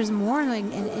you guys, there's more. Like,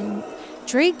 and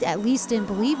Drake at least didn't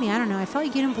believe me. I don't know. I felt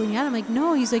like you didn't believe me. I'm like,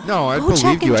 no. He's like, No, I go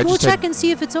check believed you. I go just check had and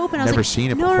see if it's open. I was never like, seen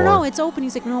it no, before. it's open.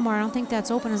 He's like, no, Mar, I don't think that's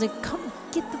open. I was like, come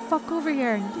get the fuck over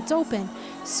here. It's open.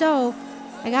 So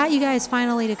I got you guys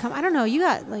finally to come. I don't know. You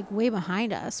got like way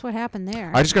behind us. What happened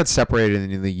there? I just got separated,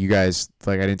 and you guys,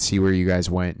 like, I didn't see where you guys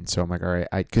went, and so I'm like, all right,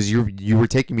 because you were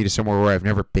taking me to somewhere where I've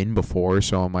never been before,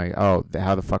 so I'm like, oh,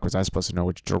 how the fuck was I supposed to know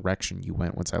which direction you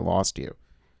went once I lost you?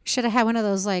 Should have had one of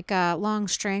those like long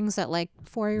strings that like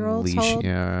 4-year-olds Leash, hold.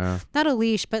 yeah. Not a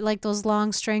leash, but like those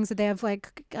long strings that they have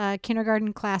like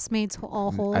kindergarten classmates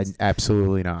all hold.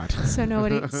 Absolutely not. So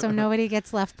nobody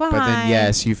gets left behind. But then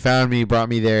yes, you found me, brought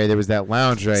me there. There was that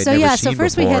lounge I had So never yeah, seen so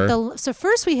first before.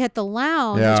 we hit the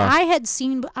lounge, Yeah. which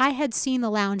I had seen the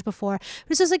lounge before.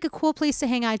 This is like a cool place to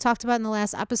hang out. I talked about in the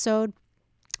last episode,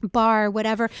 bar,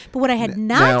 whatever. But what I had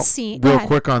not seen, real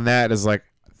quick on that is like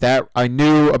that I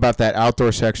knew about that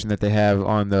outdoor section that they have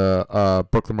on the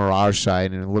Brooklyn Mirage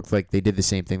side, and it looked like they did the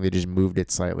same thing. They just moved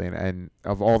it slightly. And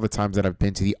of all the times that I've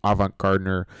been to the Avant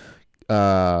Gardner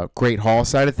Great Hall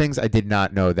side of things, I did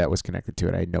not know that was connected to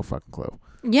it. I had no fucking clue.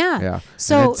 Yeah.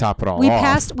 So and then top it all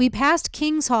off. We passed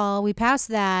King's Hall. We passed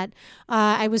that.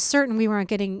 I was certain we weren't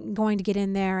going to get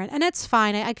in there, and it's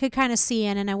fine. I could kind of see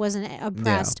in, and I wasn't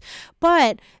impressed. Yeah.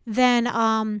 But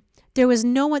then there was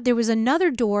no one. There was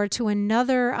another door to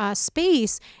another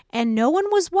space, and no one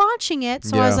was watching it.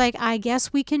 So I was like, I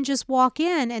guess we can just walk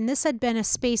in. And this had been a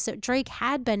space that Drake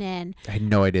had been in. I had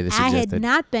no idea this existed. I had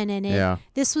not been in it. Yeah.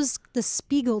 This was the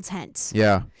Spiegel tent.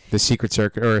 Yeah. The Secret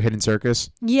Circus or Hidden Circus.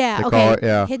 Yeah. They okay. call it,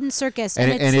 yeah. Hidden Circus.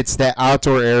 And it's that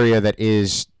outdoor area that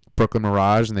is Brooklyn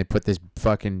Mirage, and they put this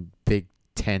fucking big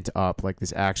tent up, like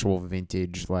this actual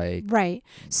vintage, like right.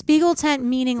 Spiegel tent,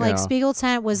 meaning like Spiegel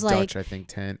tent was like Dutch, I think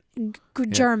tent.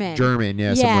 German. German,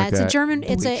 yeah. Yeah, like it's that. a German.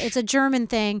 Bleach. It's a German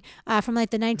thing from like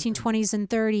the 1920s and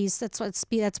 30s.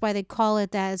 That's why they call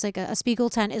it that. It's like a Spiegel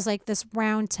tent is like this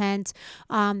round tent.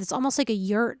 It's almost like a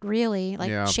yurt, really,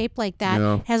 like shaped like that.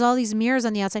 Yeah. It has all these mirrors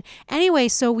on the outside. Anyway,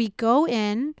 so we go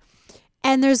in.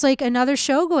 And there's like another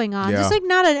show going on. Yeah. There's like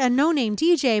not a no-name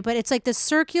DJ, but it's like the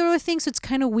circular thing. So it's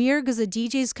kind of weird because the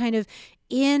DJ's kind of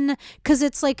because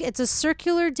it's a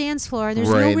circular dance floor. There's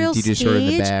no real DJ's stage. sort of in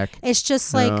the back. It's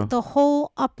just like the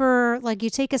whole upper, like you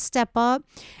take a step up,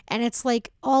 and it's like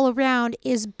all around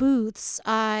is booths,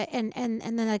 and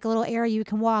then like a little area you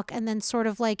can walk, and then sort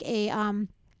of like a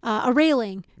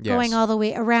railing going all the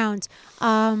way around.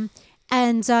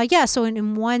 And so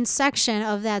in one section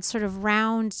of that sort of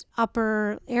round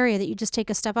upper area that you just take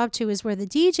a step up to is where the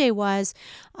DJ was.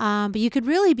 But you could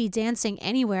really be dancing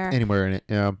anywhere in it.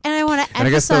 Yeah. And I want to emphasize. And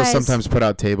I guess they'll sometimes put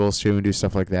out tables too and do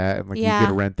stuff like that. And like you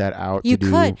could rent that out. You to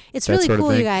could. Do it's that really sort of cool,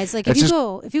 thing. you guys. Like if you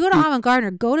go to Avant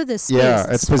Garden, go to this space.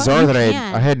 Yeah, it's bizarre that I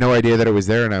can. had no idea that it was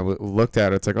there, and I looked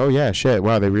at it. It's like, oh yeah, shit,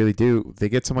 wow, they really do. They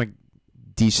get some like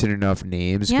decent enough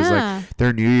names because like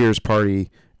their New Year's party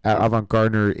at Avant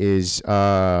Garden is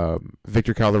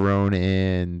Victor Calderone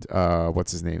and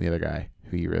what's his name, the other guy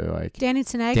who you really like, Danny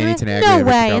Tanagra. No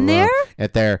way, in there.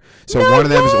 At there. So no one of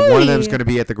them is way. going to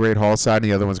be at the Great Hall side, and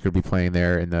the other one's going to be playing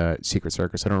there in the Secret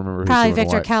Circus. I don't remember. Probably who's doing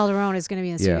Victor what. Calderone is going to be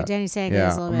in the Secret. Danny Tanagra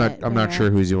is a little bit. I'm not sure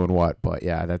who's doing what, but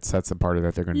yeah, that's the party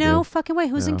that they're going to do. No fucking way.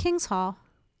 Who's in King's Hall?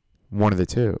 One of the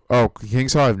two. Oh,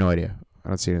 King's Hall. I have no idea. I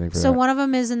don't see anything for that. So one of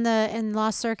them is in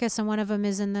Lost Circus, and one of them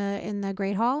is in the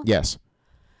Great Hall. Yes.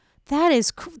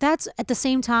 That's at the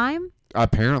same time.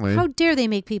 Apparently. How dare they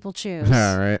make people choose?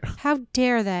 Yeah, right. How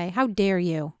dare they? How dare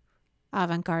you?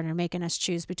 Avant Garden making us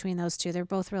choose between those two. They're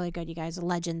both really good, you guys.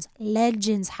 Legends,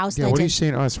 house legends. What are you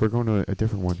saying us? We're going to a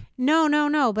different one.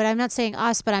 No. But I'm not saying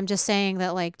us, but I'm just saying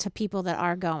that like to people that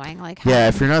are going. Like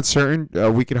if you're not certain,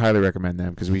 we could highly recommend them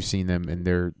because we've seen them and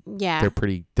they're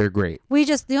great.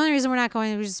 The only reason we're not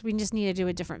going is we just need to do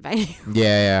a different venue.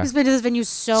 Yeah. We've been to this venue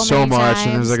so much, many times.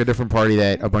 and there's like a different party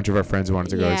that a bunch of our friends wanted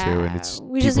to go to, and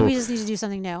we just need to do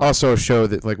something new. Also, a show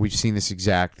that like we've seen these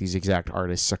exact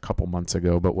artists a couple months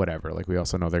ago, but whatever. Like we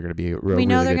also know they're going to be. We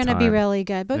know they're going to be really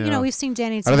good, but we've seen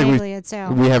Danny Tenaglia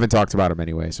too. We haven't talked about them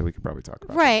anyway, so we could probably talk about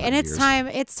them. Right, and it's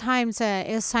time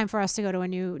for us to go to a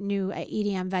new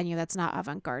EDM venue that's not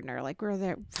Avant Garden. Like we're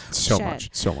there so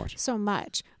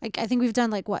much. Like I think we've done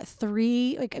like what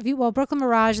 3 Brooklyn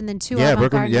Mirage and then 2 Avant Garden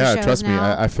Brooklyn. Yeah, shows trust me,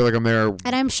 I feel like I'm there,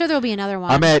 and I'm sure there'll be another one.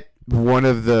 I'm at one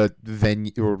of the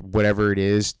venue or whatever it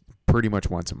is. Pretty much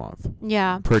once a month.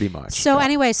 Yeah. Pretty much. So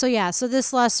anyway, so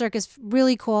this Lost Circus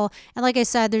really cool. And like I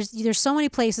said, there's so many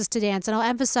places to dance. And I'll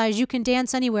emphasize you can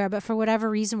dance anywhere, but for whatever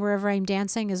reason, wherever I'm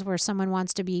dancing is where someone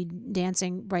wants to be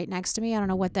dancing right next to me. I don't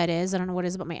know what that is. I don't know what it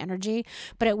is about my energy.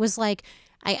 But it was like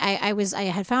I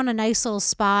had found a nice little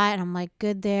spot and I'm like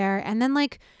good there. And then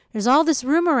like there's all this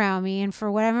room around me, and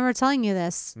for what I remember telling you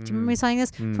this. Do you remember me telling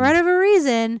this? For whatever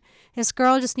reason, this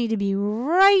girl just needed to be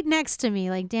right next to me,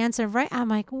 like dancing right. I'm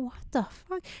like, what the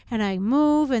fuck? And I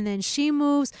move, and then she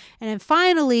moves, and then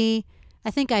finally,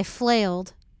 I think I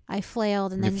flailed,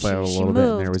 and then she moved. Bit,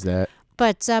 and there was that.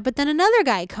 But then another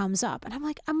guy comes up, and I'm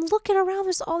like, I'm looking around.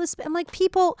 There's all this. I'm like,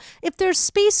 people, if there's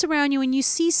space around you and you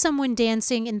see someone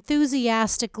dancing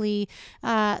enthusiastically,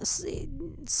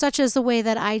 such as the way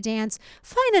that I dance,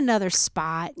 find another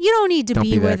spot. You don't need to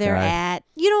be where they're at.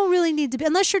 You don't really need to be,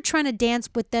 unless you're trying to dance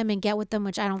with them and get with them,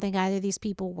 which I don't think either of these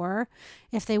people were.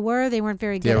 If they were, they weren't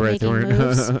very good at making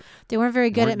moves. They weren't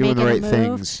very good at making a move.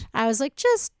 Things. I was like,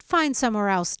 just find somewhere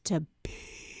else to be.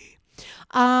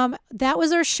 That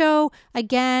was our show.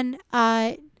 Again,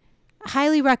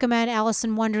 highly recommend Alice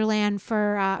in Wonderland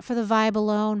for the vibe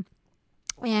alone.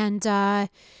 And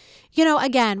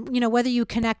again, whether you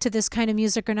connect to this kind of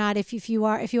music or not, if you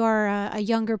are a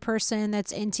younger person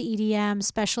that's into EDM,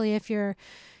 especially if you're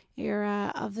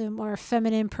of the more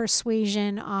feminine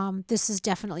persuasion, this is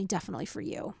definitely for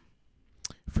you.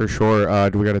 For sure.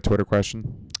 Do we got a Twitter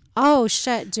question? Oh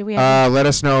shit! Do we have? Let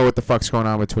us know what the fuck's going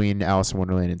on between Alice in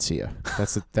Wonderland and Sia.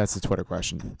 That's the Twitter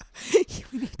question.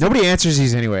 Nobody answers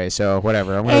these anyway, so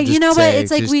whatever. I'm gonna just say,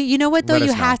 it's like you know what though,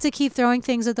 you have to keep throwing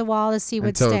things at the wall to see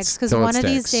what sticks, because one of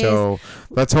these days. So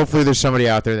hopefully there's somebody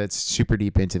out there that's super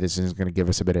deep into this and is going to give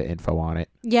us a bit of info on it.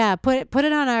 Yeah, put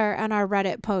it on our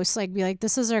Reddit post. Like, be like,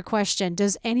 this is our question.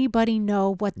 Does anybody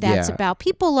know what that's about?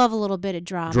 People love a little bit of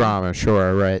drama. Drama,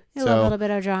 sure, right. They love a little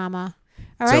bit of drama.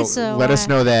 All right, so let us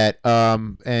know that.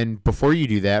 And before you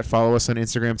do that, follow us on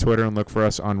Instagram, Twitter, and look for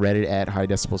us on Reddit at High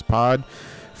Decibels Pod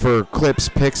for clips,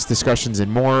 pics, discussions,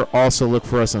 and more. Also look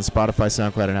for us on Spotify,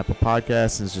 SoundCloud, and Apple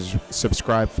Podcasts. And just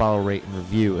subscribe, follow, rate, and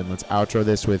review. And let's outro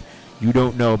this with "You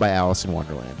Don't Know" by Alice in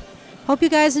Wonderland. Hope you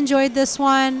guys enjoyed this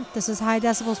one. This is High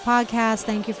Decibels Podcast.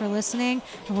 Thank you for listening,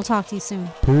 and we'll talk to you soon.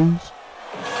 Peace.